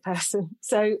creative person.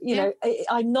 So,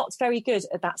 I'm not very good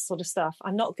at that sort of stuff.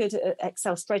 I'm not good at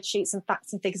Excel spreadsheets and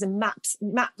facts and figures and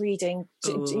map reading.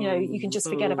 You can just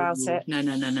forget about it.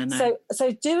 No.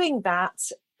 So doing that,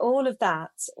 all of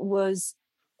that was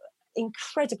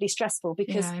incredibly stressful,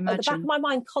 because at the back of my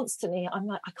mind constantly I'm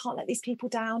like, I can't let these people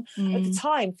down. At the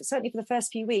time, certainly for the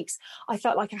first few weeks, I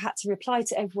felt like I had to reply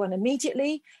to everyone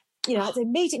immediately. I had to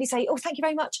immediately say, oh, thank you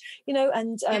very much,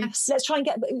 and let's try and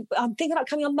I'm thinking about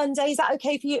coming on Monday, is that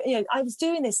okay for you? I was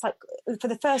doing this like for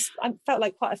the first, I felt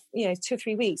like quite 2 or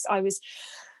 3 weeks I was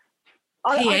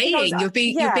PAing.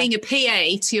 You're being a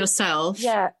PA to yourself.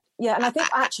 And I think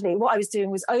actually what I was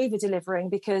doing was over delivering,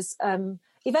 because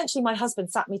eventually my husband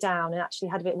sat me down and actually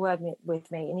had a bit of word with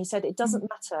me, and he said, it doesn't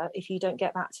matter if you don't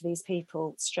get back to these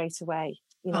people straight away.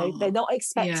 They're not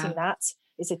expecting that.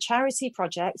 It's a charity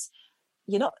project.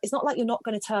 it's not like you're not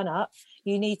going to turn up.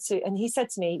 You need to, and he said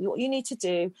to me, what you need to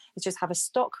do is just have a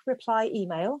stock reply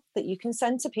email that you can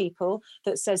send to people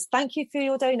that says, thank you for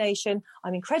your donation.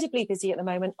 I'm incredibly busy at the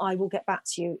moment. I will get back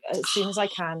to you as soon as I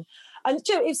can. And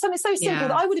it's something so simple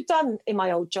that I would have done in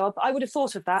my old job. I would have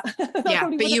thought of that. Yeah,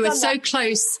 but you were so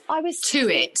close to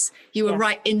it. You were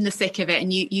right in the thick of it,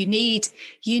 and you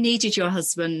needed your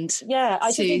husband. Yeah, I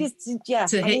needed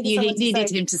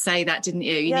him to say that, didn't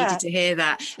you? You needed to hear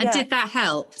that. And did that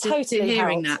help? Totally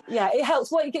hearing helped. that. Yeah, it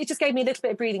helped. Well, it just gave me a little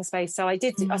bit of breathing space. So I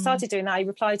did. I started doing that. I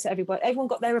replied to everybody. Everyone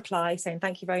got their reply saying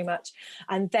thank you very much,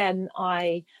 and then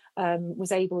I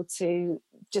was able to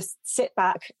just sit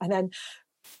back and then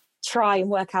try and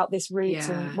work out this route,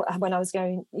 and when I was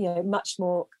going, much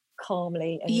more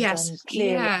calmly and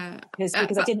clearly, because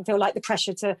I didn't feel like the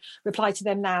pressure to reply to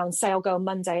them now and say I'll go on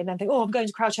Monday, and then think, I'm going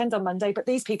to Crouch End on Monday, but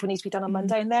these people need to be done on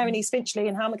Monday, and they're in East Finchley,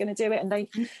 and how am I going to do it? And they,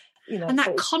 and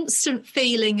that constant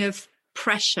feeling of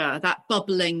pressure, that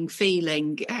bubbling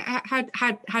feeling,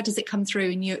 how does it come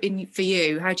through for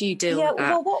you? How do you deal with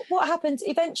that? Well, what happened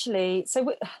eventually?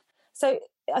 So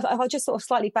I'll just sort of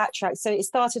slightly backtrack. So it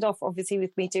started off obviously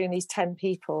with me doing these 10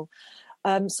 people.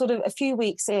 Sort of a few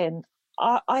weeks in,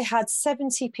 I had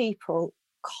 70 people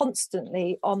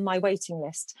constantly on my waiting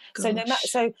list. Gosh.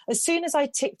 So as soon as I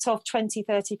ticked off 20,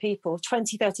 30 people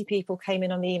came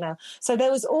in on the email. So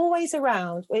there was always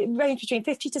around, it ranged between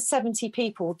 50 to 70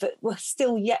 people that were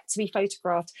still yet to be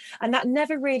photographed. And that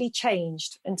never really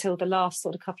changed until the last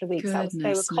sort of couple of weeks.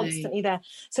 They were constantly there.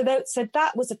 So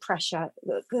that was a pressure.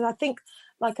 Because I think,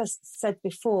 like I said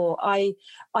before, I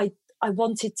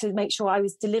wanted to make sure I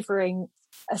was delivering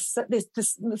the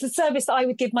service that I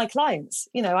would give my clients.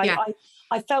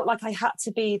 I felt like I had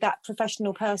to be that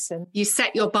professional person. You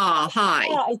set your bar high.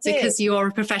 Yeah, I did. Because you're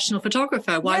a professional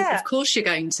photographer. Why? Of course you're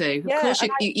going to. Of course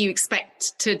you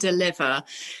expect to deliver.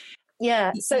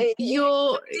 Yeah, so it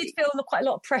did feel quite a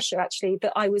lot of pressure, actually,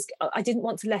 that I didn't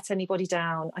want to let anybody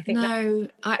down. I think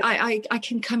I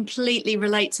can completely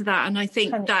relate to that, and I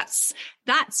think that's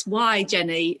why,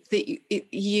 Jenny, that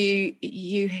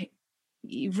you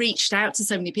reached out to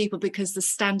so many people, because the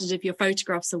standard of your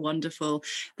photographs are wonderful.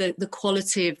 The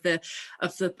quality of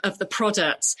the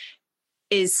product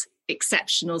is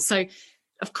exceptional. So,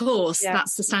 of course,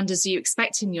 that's the standards you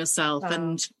expect in yourself,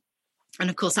 and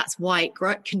of course that's why it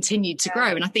continued to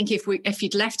grow. And I think if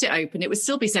you'd left it open, it would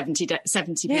still be 70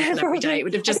 people every day. It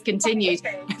would have just continued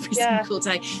every single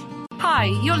day. Hi,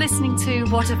 you're listening to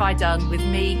What Have I Done with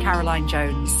me, Caroline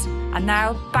Jones. And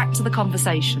now back to the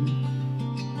conversation.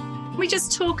 We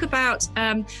just talk about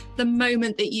the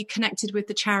moment that you connected with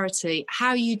the charity,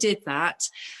 how you did that,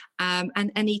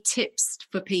 and any tips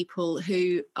for people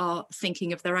who are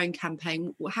thinking of their own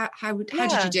campaign. How did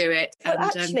you do it? Well,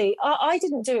 actually, I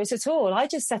didn't do it at all. I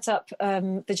just set up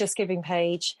the Just Giving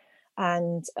page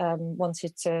and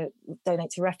wanted to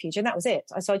donate to Refuge, and that was it.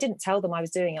 So I didn't tell them I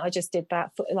was doing it. I just did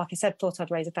that. Like I said, thought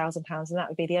I'd raise £1,000 and that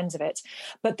would be the end of it.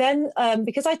 But then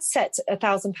because I'd set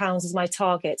 £1,000 as my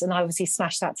target, and I obviously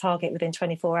smashed that target within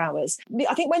 24 hours.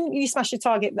 I think when you smash your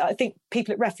target, I think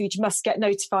people at Refuge must get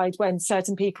notified when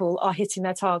certain people are hitting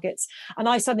their targets. And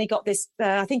I suddenly got this,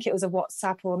 I think it was a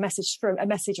WhatsApp or a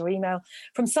message or email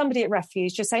from somebody at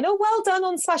Refuge just saying, well done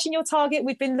on smashing your target.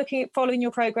 We've been following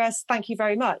your progress. Thank you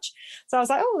very much. So I was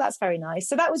like, that's very nice.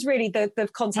 So that was really the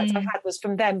contact I had, was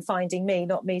from them finding me,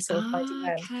 not me sort of finding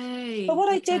them. But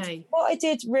what I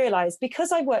did realise,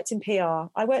 because I worked in PR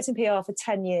for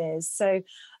 10 years. So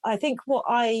I think what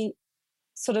I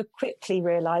sort of quickly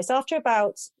realised after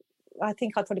I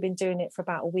think I'd probably been doing it for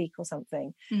about a week or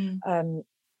something.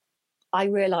 I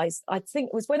realised, I think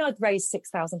it was when I'd raised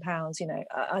 £6,000,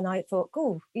 and I thought,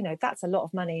 that's a lot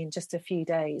of money in just a few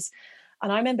days.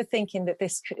 And I remember thinking that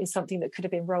this is something that could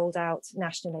have been rolled out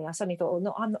nationally. I suddenly thought,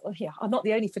 I'm not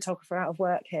the only photographer out of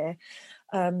work here.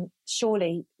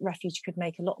 Surely Refuge could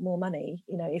make a lot more money,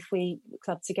 if we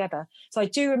clubbed together. So I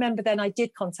do remember then I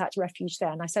did contact Refuge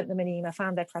then. I sent them an email,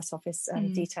 found their press office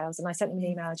details, and I sent them an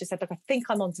email. I just said, look, I think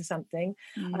I'm onto something.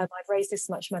 I've raised this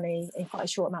much money in quite a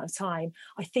short amount of time.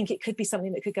 I think it could be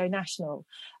something that could go national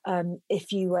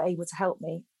if you were able to help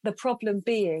me. The problem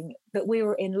being that we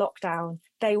were in lockdown,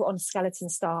 they were on skeleton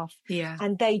staff,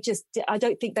 and I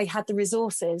don't think they had the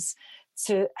resources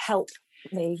to help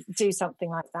me do something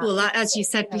like that. Well, as you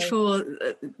said before,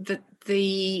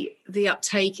 the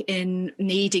uptake in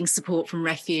needing support from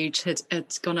Refuge had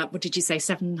gone up. What did you say,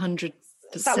 700%?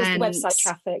 That was the website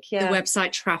traffic. Yeah, the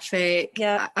website traffic.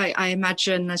 Yeah, I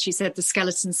imagine, as you said, the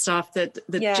skeleton stuff,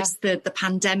 just the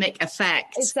pandemic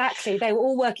effect. Exactly. They were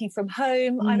all working from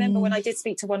home. I remember when I did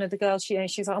speak to one of the girls, she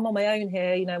was like, I'm on my own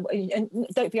here, and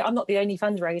don't forget, I'm not the only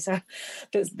fundraiser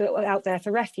that's out there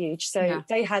for Refuge. So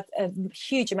they had a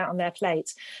huge amount on their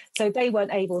plate. So they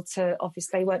weren't able to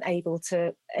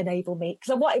enable me,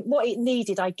 because what it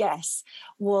needed, I guess,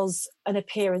 was an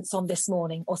appearance on This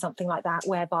Morning or something like that,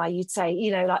 whereby you'd say,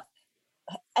 like,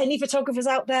 any photographers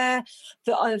out there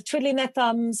that are twiddling their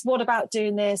thumbs, what about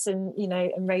doing this and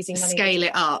raising money? Scale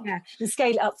it up. Yeah, and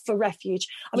scale it up for Refuge.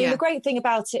 I mean, the great thing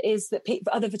about it is that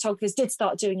other photographers did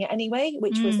start doing it anyway,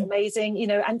 which was amazing,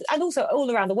 and also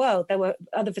all around the world, there were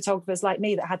other photographers like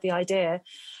me that had the idea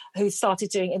who started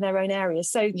doing it in their own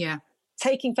areas. So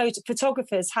taking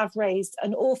photographers have raised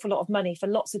an awful lot of money for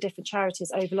lots of different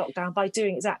charities over lockdown by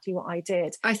doing exactly what I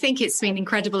did. I think it's been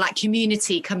incredible, that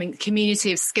community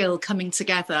of skill coming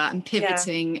together and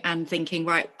pivoting and thinking,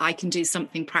 right, I can do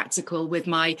something practical with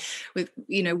my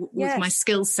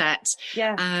skill set.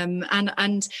 Yeah.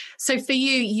 And so for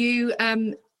you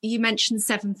mentioned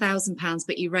 £7,000,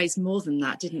 but you raised more than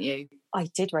that, didn't you? I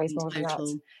did raise more than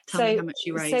that. Tell me how much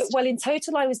you raised. In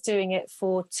total, I was doing it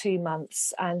for 2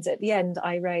 months, and at the end,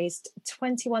 I raised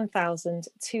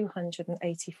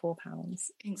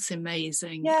 £21,284. It's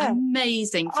amazing. Yeah.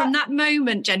 Amazing. From that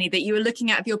moment, Jenny, that you were looking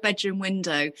out of your bedroom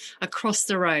window across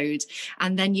the road,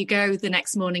 and then you go the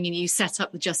next morning and you set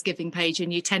up the Just Giving page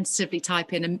and you tentatively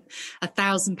type in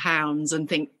 £1,000 and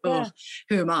think, who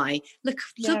am I? Look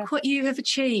what you have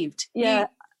achieved. Yeah.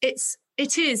 It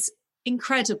is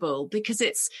incredible, because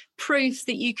it's proof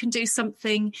that you can do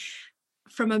something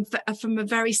from a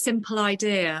very simple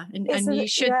idea, and you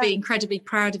should be incredibly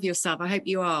proud of yourself. I hope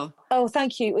you are. Oh,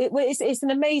 thank you. It's an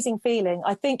amazing feeling.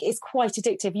 I think it's quite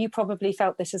addictive. You probably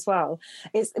felt this as well.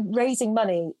 It's raising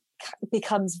money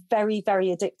becomes very, very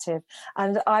addictive,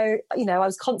 and I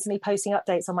was constantly posting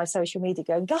updates on my social media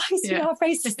going, guys, I've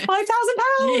raised £5,000.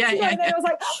 And then I was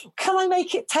like, can I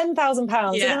make it £10,000? And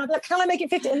then I'm like, can I make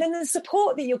it 50? And then the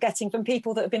support that you're getting from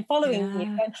people that have been following you,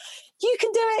 and you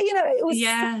can do it.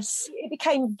 It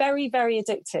became very, very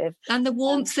addictive. And the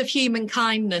warmth of human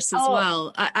kindness as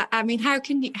well. I mean, how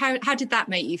did that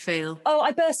make you feel? Oh,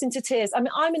 I burst into tears. I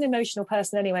mean, I'm an emotional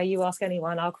person anyway. You ask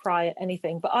anyone, I'll cry at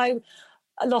anything, but I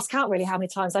lost count really how many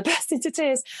times I burst into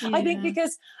tears. I think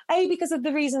because of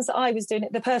the reasons that I was doing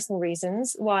it, the personal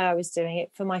reasons why I was doing it,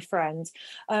 for my friend,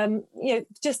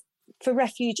 just for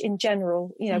Refuge in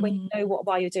general, when you know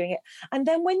why you're doing it. And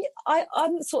then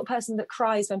I'm the sort of person that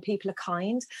cries when people are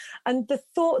kind, and the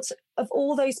thought of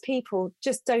all those people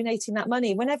just donating that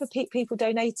money, whenever people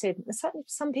donated, certainly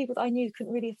some people that I knew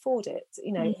couldn't really afford it,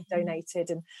 donated,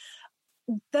 and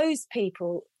those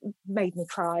people made me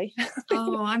cry.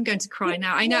 Oh, I'm going to cry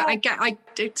now. I know. I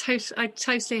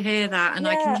totally hear that, and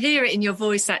I can hear it in your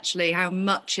voice actually, how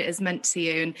much it has meant to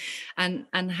you, and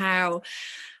how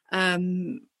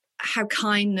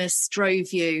kindness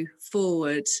drove you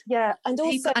forward. Yeah, and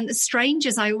also people, and the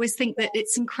strangers. I always think that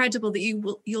it's incredible that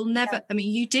you'll never. Yeah. I mean,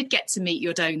 you did get to meet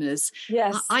your donors.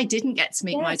 Yes, I didn't get to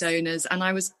meet my donors, and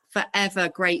I was forever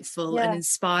grateful and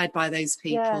inspired by those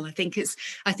people. I think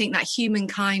that human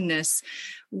kindness.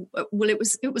 Well, it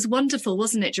was wonderful,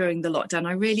 wasn't it, during the lockdown?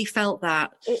 I really felt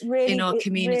that in our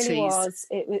communities. Really was.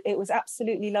 It was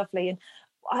absolutely lovely, and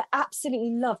I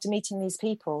absolutely loved meeting these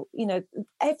people.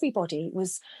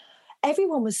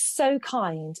 Everyone was so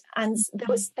kind, and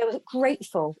they were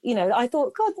grateful. I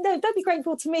thought, God, no, don't be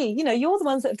grateful to me. You're the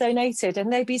ones that have donated,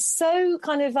 and they'd be so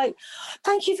kind of like,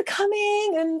 thank you for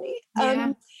coming, and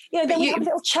then we had a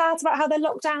little chat about how their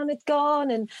lockdown had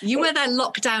gone, and you were their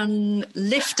lockdown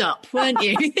lift up, weren't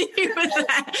you? You were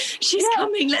there. She's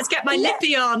coming. Let's get my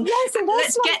lippy on. Yes, it was.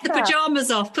 Let's get the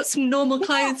pajamas off. Put some normal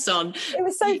clothes on. It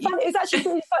was so funny. It was actually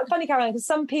really funny, Caroline, because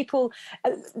some people,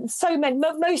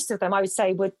 most of them, I would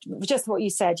say, were just what you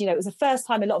said. It was the first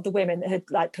time a lot of the women had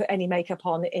put any makeup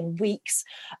on in weeks.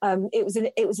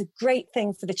 It was a great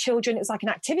thing for the children. It was like an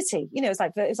activity. It was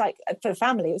like for the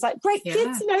family. It was like great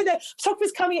kids. The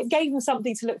photographers coming. It gave them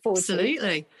something to look forward to.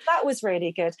 Absolutely. That was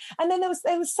really good. And then there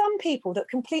was some people that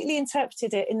completely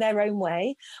interpreted it in their own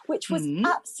way, which was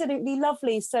absolutely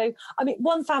lovely. So, I mean,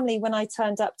 one family, when I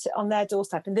turned up on their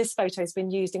doorstep, and this photo has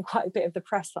been used in quite a bit of the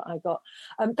press that I got,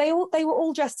 they were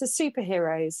all dressed as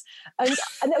superheroes. And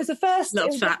it was the first,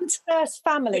 first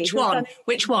family.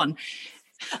 Which one?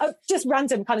 Just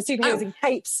random kind of superheroes in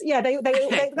capes. Yeah, they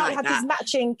had these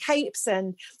matching capes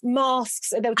and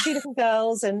masks. There were 2 different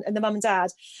girls and the mum and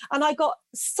dad. And I got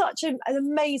such an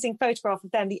amazing photograph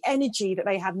of them, the energy that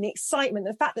they had and the excitement,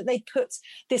 the fact that they put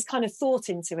this kind of thought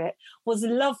into it was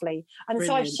lovely. And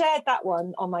Brilliant. So I shared that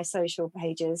one on my social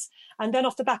pages. And then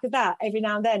off the back of that, every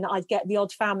now and then I'd get the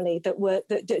odd family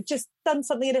that just done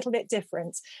something a little bit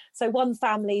different. So one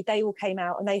family, they all came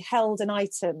out and they held an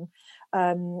item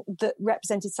that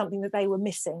represented something that they were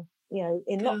missing,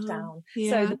 in lockdown.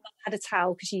 Yeah. So the mum had a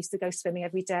towel because she used to go swimming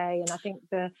every day, and I think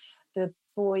the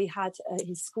boy had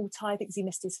his school tie because he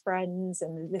missed his friends,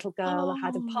 and the little girl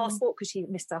had a passport because she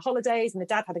missed her holidays, and the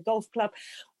dad had a golf club,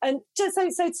 and just so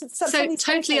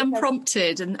totally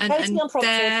unprompted and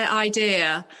their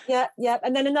idea. Yeah.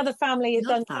 And then another family had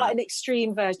done quite an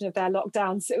extreme version of their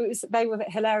lockdown, so they were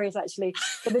hilarious actually.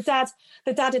 But the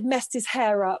dad had messed his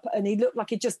hair up, and he looked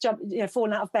like he'd just jumped,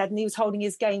 fallen out of bed, and he was holding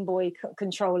his Game Boy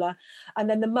controller, and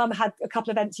then the mum had a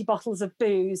couple of empty bottles of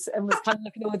booze and was kind of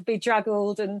looking all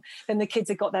bedraggled, and then the kids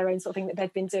had got their own sort of thing that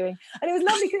they'd been doing, and it was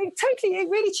lovely because it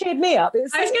really cheered me up. I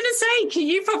was going to say,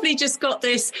 you probably just got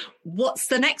this what's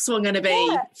the next one going to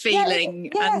be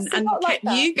feeling, and kept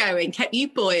you going, kept you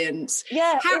buoyant.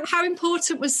 How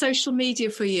important was social media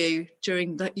for you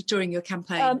during your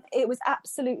campaign? It was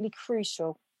absolutely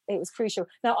crucial. It was crucial.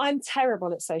 Now, I'm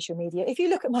terrible at social media. If you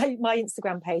look at my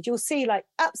Instagram page, you'll see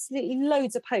absolutely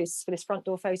loads of posts for this front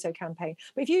door photo campaign.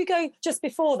 But if you go just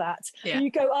before that, and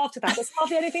you go after that, there's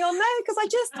hardly anything on there because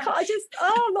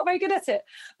I'm not very good at it.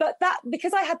 But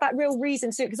because I had that real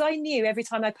reason to, because I knew every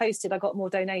time I posted, I got more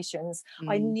donations.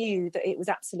 I knew that it was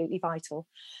absolutely vital.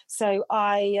 So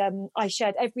I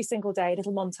shared every single day a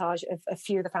little montage of a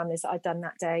few of the families that I'd done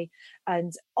that day.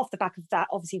 And off the back of that,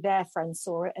 obviously their friends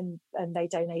saw it and they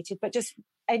donated. But just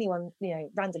anyone,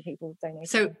 random people donated.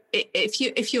 So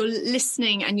if you're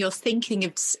listening and you're thinking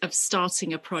of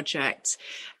starting a project,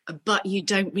 but you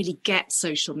don't really get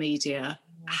social media,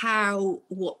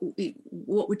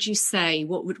 what would you say?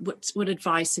 What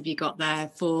advice have you got there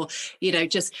for,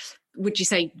 would you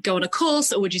say go on a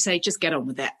course, or would you say just get on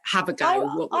with it, have a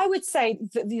go? I would say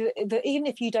that even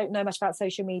if you don't know much about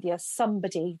social media,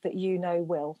 somebody that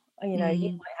will. You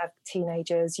might have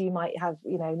teenagers, you might have,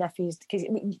 nephews, because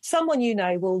someone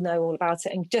will know all about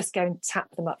it, and just go and tap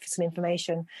them up for some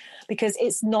information, because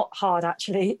it's not hard,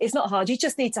 actually. It's not hard. You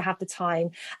just need to have the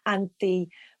time and the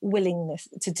willingness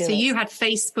to do it. So you had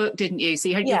Facebook, didn't you? So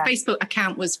you had your Facebook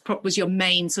account was your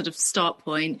main sort of start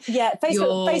point. Yeah,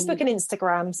 Facebook and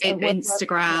Instagram.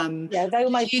 Instagram. Yeah, they were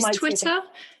my Twitter?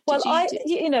 Well,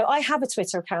 I have a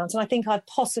Twitter account, and I think I've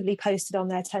possibly posted on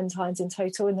there 10 times in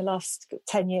total in the last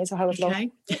 10 years or however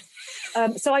long.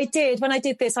 So when I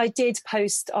did this, I did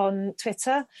post on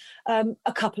Twitter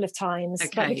a couple of times,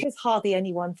 but because hardly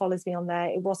anyone follows me on there,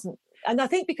 it wasn't. And I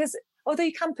think because although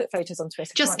you can put photos on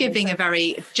Twitter, Just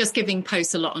Giving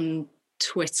posts a lot on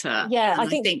Twitter. Yeah, I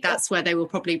think that's where they will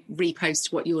probably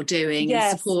repost what you're doing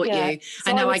and support you.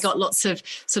 So I know I got lots of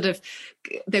sort of,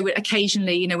 they would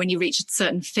occasionally, when you reach a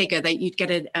certain figure, you'd get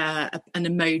an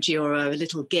emoji or a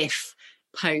little GIF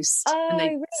post, and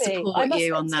they support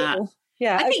you on that.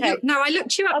 Yeah, I think I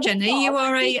looked you up, Jenny. You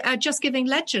are a Just Giving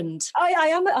legend. I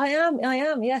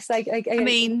am. Yes. I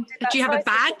mean, do you have a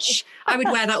badge? I would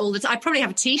wear that all the time. I'd probably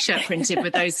have a T-shirt printed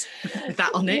with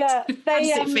that on it. Yeah, How does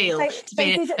it feel to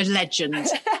be a legend?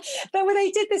 But when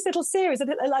they did this little series,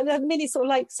 a mini sort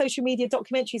of social media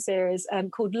documentary series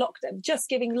called Just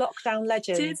Giving Lockdown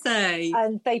Legends. Did they?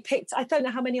 And they picked, I don't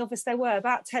know how many of us there were,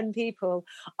 about 10 people.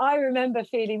 I remember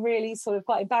feeling really sort of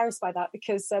quite embarrassed by that,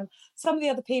 because some of the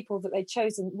other people that they'd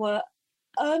chosen were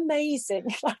amazing.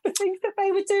 The things that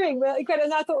they were doing were incredible.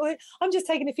 And I thought, well, I'm just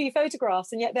taking a few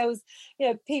photographs, and yet there was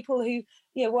people who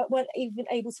weren't even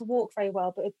able to walk very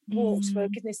well, but walked for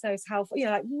goodness knows how,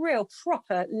 real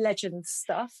proper legend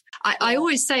stuff. I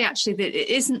always say actually that it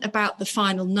isn't about the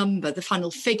final number, the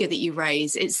final figure that you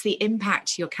raise. It's the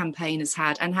impact your campaign has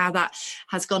had and how that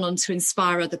has gone on to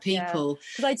inspire other people.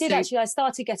 Because I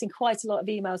started getting quite a lot of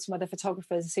emails from other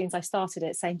photographers as soon as I started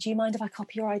it, saying, do you mind if I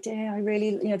copy your idea? I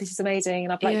really, this is amazing.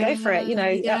 And I'd be like, go for it,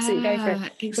 absolutely go for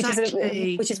it.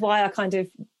 Exactly. Which is why I kind of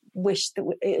wish that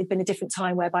it had been a different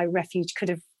time whereby Refuge could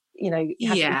have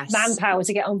had manpower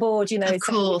to get on board. Of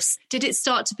course. Did it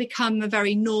start to become a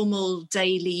very normal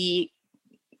daily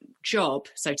job,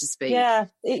 so to speak?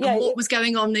 What was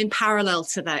going on in parallel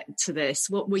to this?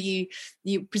 What were you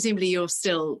presumably you're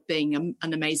still being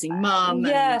an amazing mum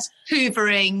and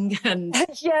hoovering and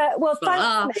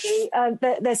thankfully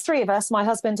there's 3 of us, my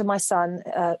husband and my son,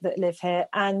 that live here,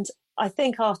 and I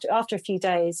think after a few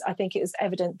days, I think it was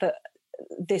evident that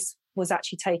this was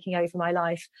actually taking over my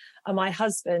life. And my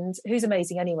husband, who's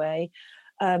amazing anyway,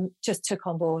 just took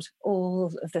on board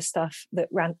all of the stuff that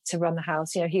ran the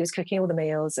house. You know, he was cooking all the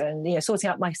meals and, you know, sorting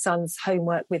out my son's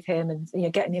homework with him and, you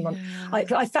know, getting him on.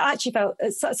 I actually felt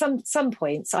at some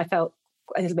points I felt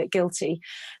a little bit guilty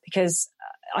because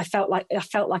I felt like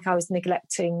I was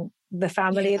neglecting the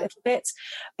family a little bit,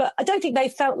 but I don't think they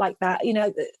felt like that, you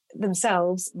know,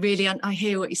 themselves. Really, I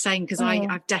hear what you're saying, because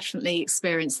I've definitely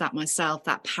experienced that myself,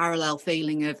 that parallel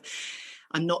feeling of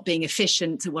I'm not being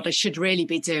efficient at what I should really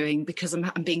be doing because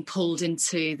I'm being pulled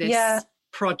into this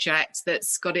project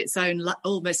that's got its own,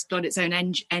 almost got its own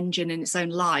engine and its own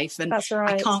life, and that's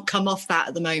right. I can't come off that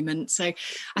at the moment. So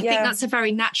I think that's a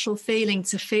very natural feeling,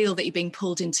 to feel that you're being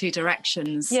pulled in two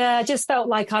directions. Yeah, I just felt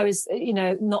like I was, you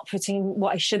know, not putting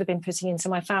what I should have been putting into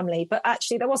my family, but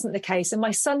actually that wasn't the case. And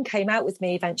my son came out with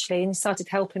me eventually and started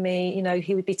helping me. You know,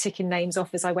 he would be ticking names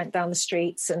off as I went down the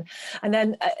streets, and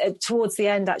then towards the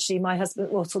end, actually, my husband,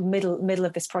 well, sort of middle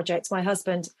of this project, my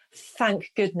husband,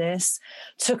 thank goodness,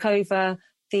 took over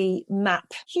the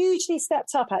map, hugely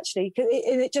stepped up actually, because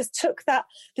it just took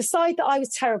the side that I was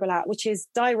terrible at, which is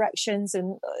directions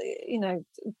and you know,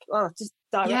 just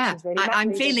directions. Really,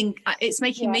 I'm feeling it's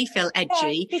making me feel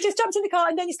edgy. He just jumped in the car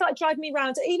and then he started driving me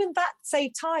around. Even that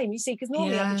saved time, you see, because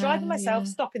normally I'd be driving myself,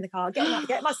 stop in the car, getting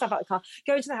my stuff out of the car,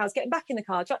 go into the house, getting back in the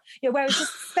car, you know, where it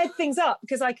just sped things up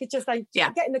because I could just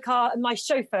get in the car and my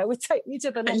chauffeur would take me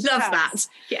to the next house. I love that.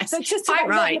 Yes, so it just took a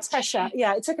level of pressure.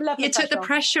 Yeah, it took a level of pressure. It took the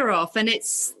pressure off, and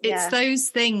it's those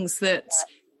things that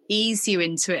ease you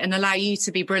into it and allow you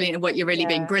to be brilliant at what you're really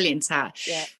being brilliant at.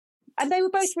 Yeah. And they were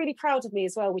both really proud of me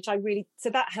as well, so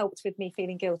that helped with me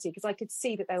feeling guilty, because I could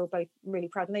see that they were both really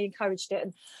proud and they encouraged it.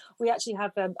 And we actually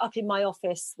have up in my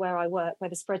office where I work, where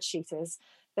the spreadsheet is,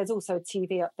 there's also a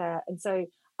TV up there. And so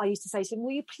I used to say to them,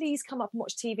 will you please come up and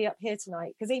watch TV up here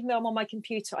tonight? Because even though I'm on my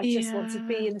computer, I just want to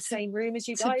be in the same room as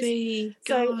you guys.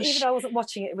 So even though I wasn't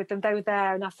watching it with them, they were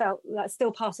there, and I felt like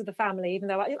still part of the family, even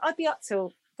though I'd be up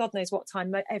till God knows what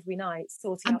time every night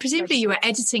sorting. And presumably you were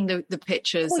editing the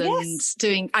pictures and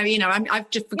doing. I mean, you know, I've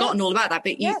just forgotten all about that.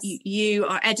 But you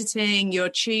are editing. You're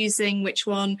choosing which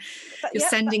one. You're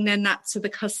sending then that to the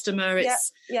customer.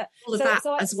 It's all of that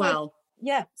as well.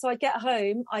 So I get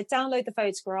home, I download the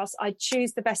photographs, I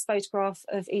choose the best photograph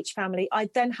of each family. I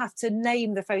then have to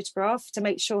name the photograph to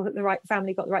make sure that the right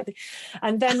family got the right thing.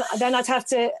 And then I'd have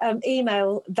to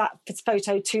email that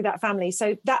photo to that family.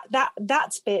 So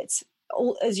that bit,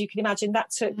 as you can imagine, that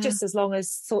took just as long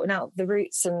as sorting out the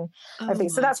routes and everything.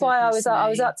 So that's why I was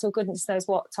up till goodness knows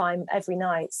what time every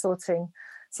night sorting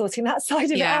that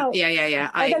side of it out. Yeah.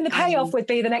 And then the payoff would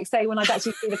be the next day when I'd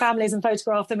actually see the families and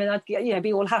photograph them, and I'd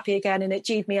be all happy again, and it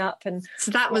G'd me up. And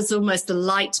so that was almost the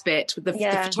light bit with the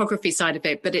photography side of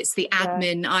it, but it's the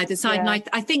admin either side. And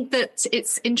I think that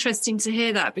it's interesting to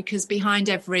hear that, because behind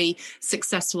every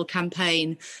successful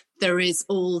campaign there is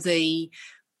all the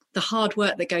hard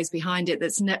work that goes behind it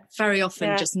that's very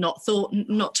often just not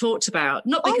talked about.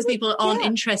 Not because people aren't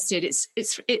interested.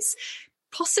 It's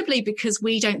possibly because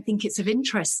we don't think it's of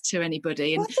interest to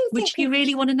anybody. And would you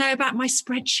really want to know about my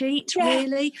spreadsheet?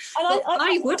 Really? And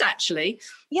I would actually.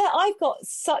 Yeah, I've got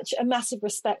such a massive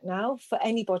respect now for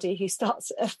anybody who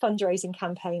starts a fundraising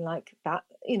campaign like that.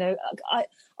 You know,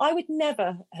 I would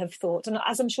never have thought, and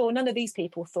as I'm sure none of these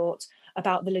people thought,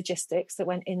 about the logistics that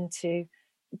went into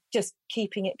just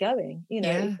keeping it going. You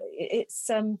know,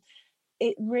 it's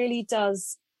it really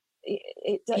does.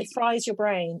 It fries your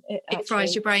brain. It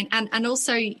fries your brain, and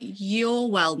also your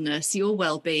wellness, your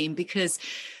well-being, because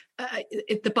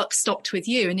the buck stopped with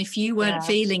you. And if you weren't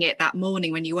feeling it that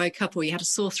morning when you woke up, or you had a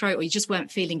sore throat, or you just weren't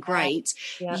feeling great,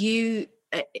 you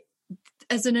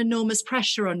there's an enormous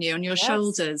pressure on you, on your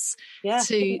shoulders,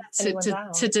 to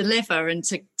deliver and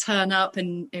to turn up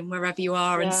and wherever you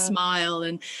are and smile,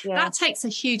 and that takes a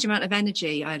huge amount of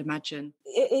energy, I'd imagine.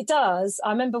 It does.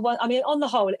 I remember on the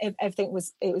whole, everything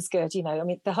was good. You know, I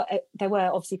mean, there were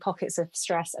obviously pockets of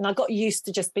stress, and I got used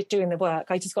to just doing the work.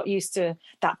 I just got used to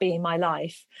that being my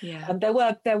life. Yeah.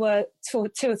 There were two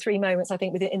or three moments, I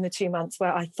think, within the 2 months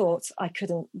where I thought I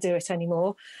couldn't do it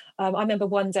anymore. I remember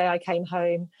one day I came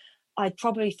home. I'd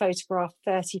probably photographed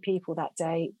 30 people that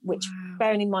day, which,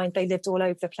 bearing in mind they lived all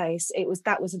over the place,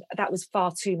 that was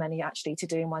far too many actually to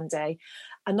do in one day.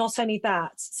 And not only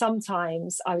that,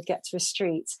 sometimes I would get to a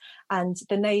street and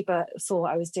the neighbour saw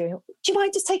what I was doing. Do you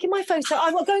mind just taking my photo? I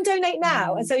will go and donate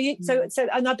now. And so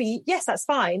and I'd be, yes, that's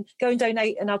fine. Go and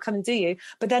donate and I'll come and do you.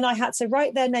 But then I had to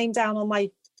write their name down on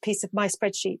my piece of my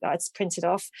spreadsheet that I'd printed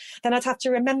off. Then I'd have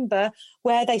to remember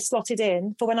where they slotted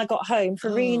in for when I got home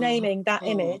for renaming that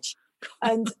image.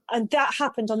 And that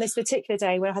happened on this particular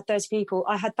day when I had 30 people.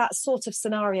 I had that sort of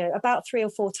scenario about 3 or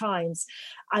 4 times.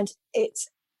 And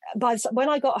when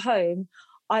I got home,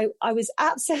 I was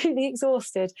absolutely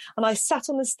exhausted, and I sat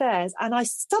on the stairs and I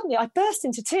burst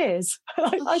into tears. I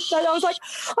was like,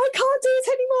 I can't do it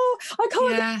anymore. I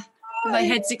can't. Yeah. My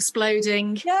head's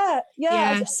exploding. Yeah.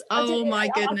 Yes. My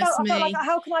goodness me. I felt like,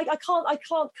 how can I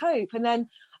can't cope. And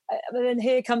then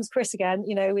here comes Chris again,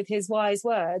 with his wise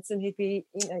words, and he'd be,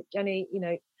 Jenny,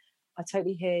 I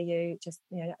totally hear you. Just,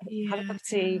 have a cup of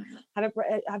tea,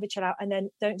 have a chill out, and then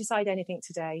don't decide anything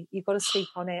today. You've got to sleep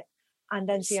on it, and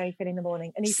then see how you feel in the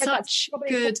morning. And he said such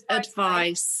good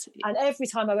advice. And every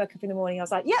time I woke up in the morning, I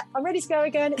was like, yeah, I'm ready to go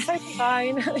again. It's totally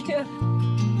fine. Yeah.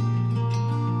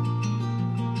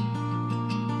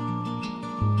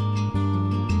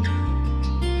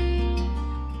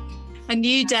 A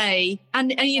new day,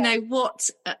 and what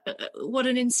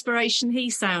an inspiration he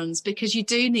sounds, because you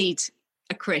do need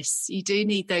a Chris. You do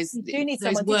need those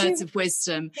words of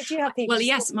wisdom. Did you have people? Well,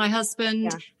 yes, my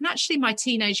husband, and actually my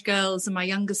teenage girls and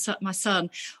my son,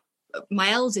 my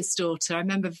eldest daughter. I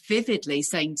remember vividly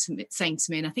saying to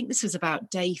me, and I think this was about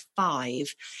day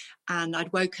 5, and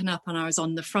I'd woken up and I was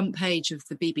on the front page of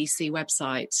the BBC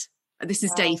website. This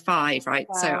is day 5, right?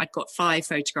 Wow. So I'd got 5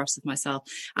 photographs of myself.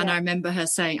 And I remember her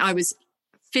saying, I was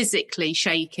physically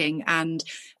shaking and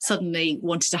suddenly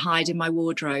wanted to hide in my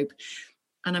wardrobe.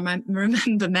 And I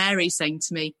remember Mary saying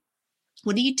to me,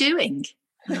 what are you doing?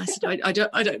 And I said, I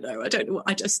don't know.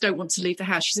 I just don't want to leave the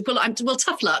house. She said, well,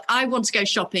 tough luck. I want to go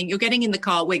shopping. You're getting in the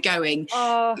car. We're going.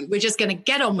 We're just going to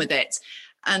get on with it.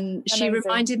 And she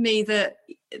reminded me that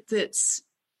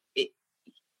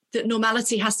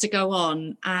normality has to go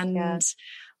on, and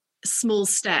small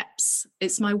steps.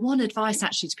 It's my one advice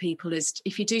actually to people is,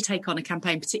 if you do take on a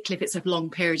campaign, particularly if it's a long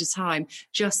period of time,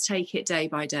 just take it day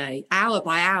by day, hour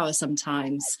by hour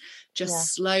sometimes.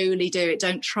 Just slowly do it.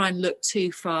 Don't try and look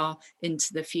too far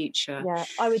into the future. Yeah,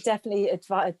 I would definitely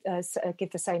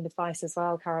give the same advice as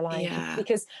well, Caroline,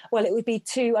 because, it would be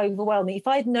too overwhelming. If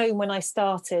I'd known when I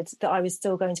started that I was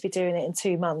still going to be doing it in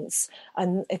 2 months,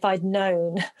 and if I'd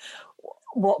known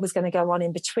what was going to go on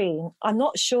in between, I'm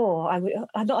not sure.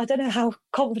 I don't know how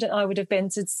confident I would have been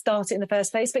to start it in the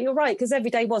first place. But you're right, because every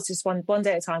day was just one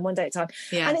day at a time,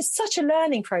 Yeah. And it's such a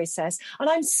learning process. And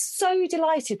I'm so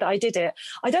delighted that I did it.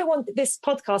 I don't want this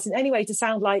podcast in any way to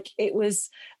sound like it was,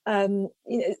 I don't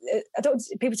want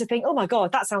people to think, oh my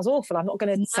God, that sounds awful, I'm not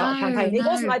going to start a campaign. It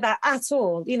wasn't like that at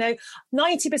all.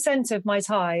 90% of my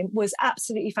time was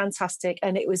absolutely fantastic.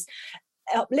 And it was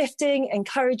uplifting,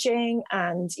 encouraging,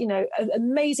 and an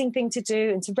amazing thing to do,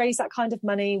 and to raise that kind of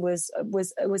money was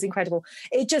incredible.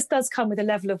 It just does come with a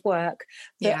level of work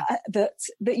that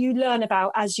you learn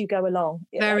about as you go along.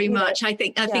 Very much. I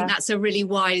think that's a really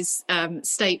wise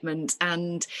statement,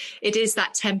 and it is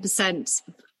that 10%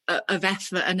 of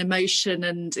effort and emotion,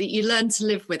 and you learn to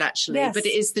live with, actually. But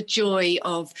it is the joy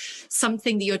of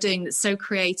something that you're doing that's so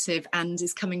creative and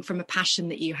is coming from a passion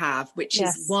that you have, which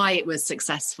is why it was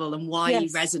successful and why you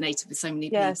resonated with so many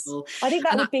people. I think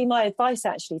that would be my advice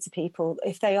actually to people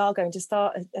if they are going to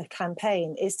start a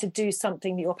campaign, is to do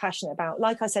something that you're passionate about.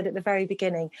 Like I said at the very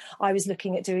beginning, I was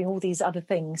looking at doing all these other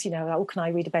things, like, can I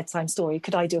read a bedtime story?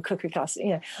 Could I do a cookery class?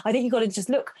 I think you've got to just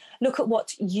look at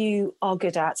what you are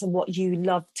good at and what you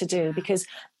love to do, because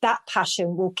that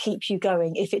passion will keep you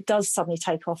going. If it does suddenly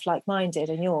take off like mine did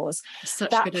and yours,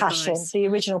 that passion, the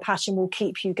original passion, will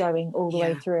keep you going all the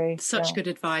way through. Such good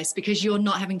advice, because you're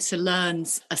not having to learn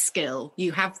a skill.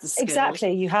 You have the skill.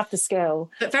 Exactly, you have the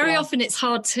skill. But very often it's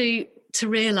hard to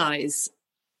realise,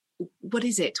 what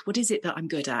is it that I'm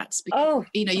good at? Because,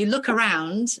 you look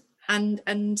around, and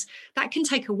that can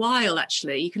take a while,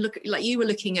 actually. You can look, like you were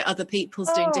looking at other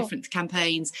people's doing different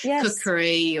campaigns,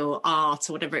 cookery or art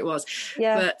or whatever it was.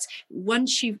 But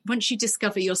once you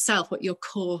discover yourself, what your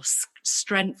core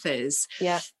strength is,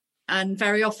 and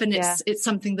very often it's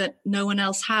something that no one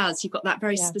else has. You've got that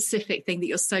very specific thing that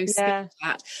you're so skilled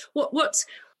at. What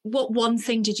one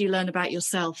thing did you learn about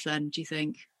yourself then, do you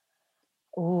think?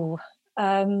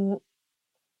 I'm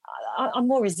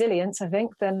more resilient, I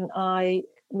think, than I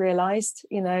realised.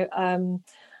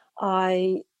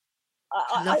 I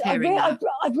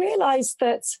realised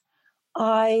that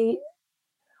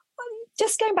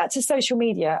just going back to social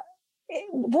media,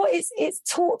 it's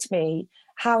taught me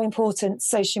how important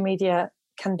social media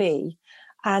can be,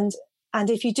 and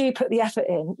if you do put the effort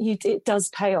in, it does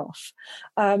pay off.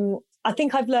 I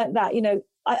think I've learnt that,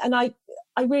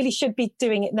 I really should be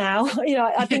doing it now.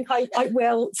 I think I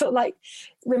will sort of like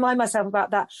remind myself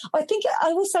about that. I think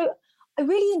I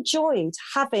really enjoyed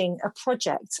having a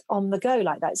project on the go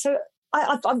like that. So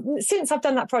I've since I've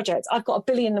done that project, I've got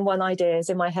 1,000,001 ideas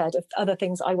in my head of other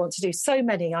things I want to do. So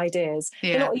many ideas.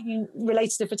 Yeah. They're not even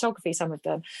related to photography, some of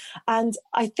them. And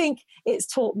I think it's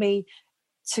taught me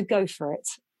to go for it.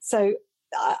 So,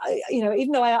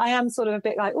 even though I am sort of a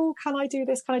bit like, oh, can I do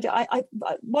this? Can I do?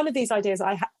 One of these ideas,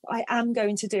 I am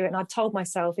going to do it, and I've told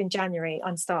myself in January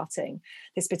I'm starting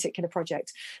this particular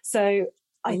project. So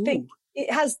I think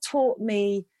it has taught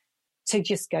me to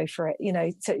just go for it, you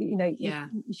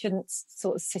shouldn't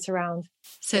sort of sit around.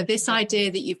 So this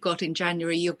idea that you've got in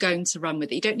January, you're going to run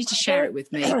with it. You don't need to share it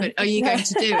with me, but are you going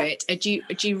to do it?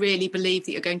 Do you really believe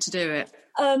that you're going to do it?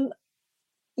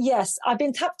 Yes, I've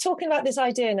been talking about this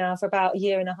idea now for about a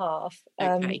year and a half.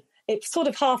 Okay. It sort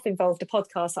of half involved a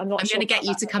podcast. I'm going to get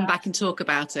you to come back and talk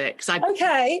about it, because I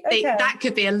think that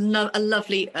could be another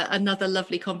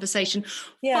lovely conversation.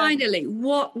 Yeah. Finally,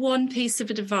 what one piece of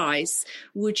advice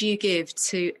would you give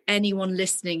to anyone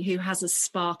listening who has a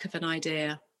spark of an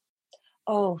idea?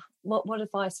 Oh, what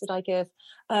advice would I give?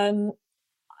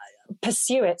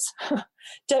 Pursue it.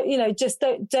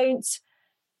 Don't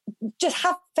just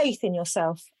have faith in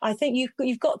yourself. I think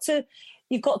you've got to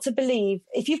believe.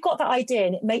 If you've got that idea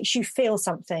and it makes you feel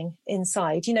something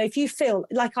inside, if you feel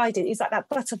like I did, it's like that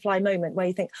butterfly moment where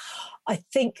you think, I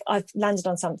think I've landed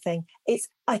on something.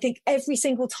 I think every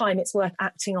single time it's worth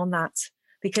acting on that,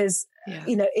 because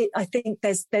I think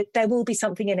there will be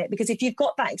something in it. Because if you've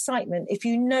got that excitement, if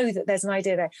you know that there's an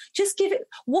idea there, just give it.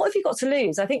 What have you got to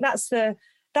lose? I think that's the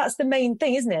main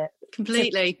thing, isn't it?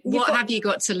 Completely. What have you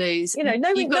got to lose? No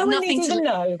one needs to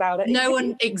know about it. No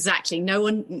one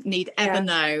need ever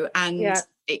know. And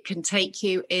it can take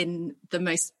you in the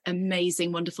most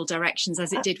amazing, wonderful directions,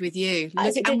 as it did with you.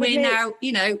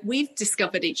 We've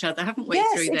discovered each other, haven't we,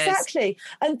 through this? Yes, exactly.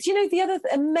 And the other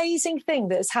amazing thing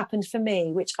that has happened for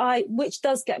me, which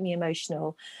does get me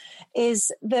emotional,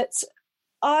 is that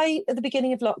I, at the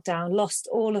beginning of lockdown, lost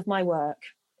all of my work.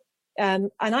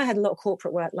 And I had a lot of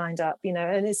corporate work lined up,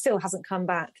 and it still hasn't come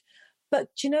back. But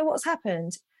do you know what's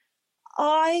happened?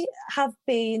 I have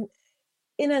been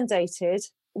inundated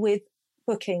with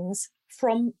bookings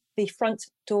from the front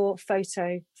door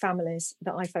photo families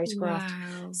that I photographed.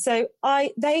 Wow. So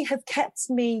they have kept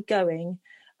me going,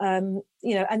 and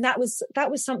that was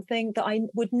something that I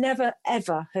would never,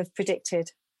 ever have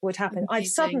predicted would happen. Amazing. I've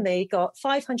suddenly got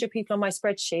 500 people on my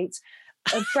spreadsheet.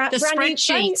 The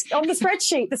spreadsheet on the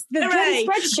spreadsheet. The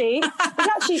spreadsheet is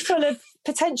actually full of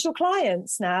potential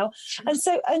clients now, and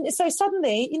so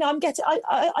suddenly,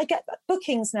 I get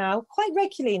bookings now quite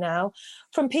regularly now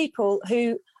from people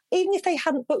who, even if they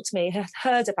hadn't booked me, had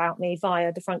heard about me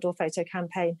via the Front Door Photo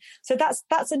campaign. So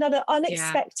that's another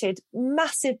unexpected,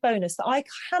 massive bonus that I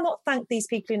cannot thank these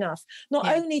people enough. Not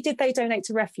only did they donate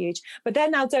to Refuge, but they're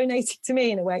now donating to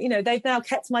me in a way. They've now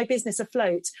kept my business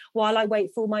afloat while I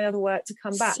wait for my other work to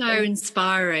come back. So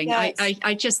inspiring. Yes.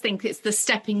 I just think it's the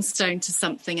stepping stone to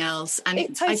something else.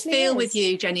 And I feel with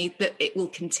you, Jenny, that it will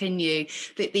continue.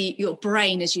 That your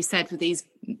brain, as you said, with these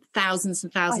thousands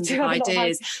and thousands of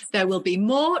ideas, there will be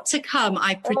more to come,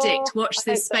 I predict. Watch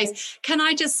this space. So. Can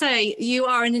I just say, you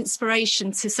are an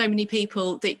inspiration to so many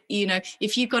people that,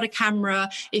 if you've got a camera,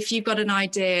 if you've got an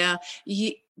idea,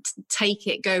 you take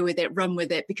it, go with it, run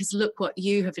with it, because look what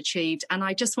you have achieved. And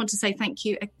I just want to say thank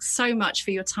you so much for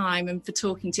your time and for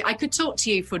talking to you. I could talk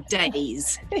to you for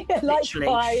days.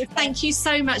 Likewise. Thank you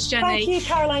so much, Jenny. Thank you,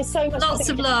 Caroline, so much. Lots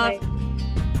of love.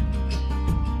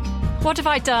 What Have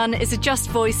I Done is a Just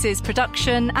Voices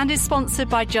production and is sponsored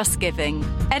by Just Giving.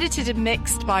 Edited and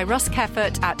mixed by Russ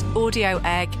Keffert at Audio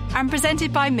Egg and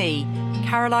presented by me,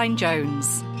 Caroline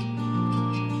Jones.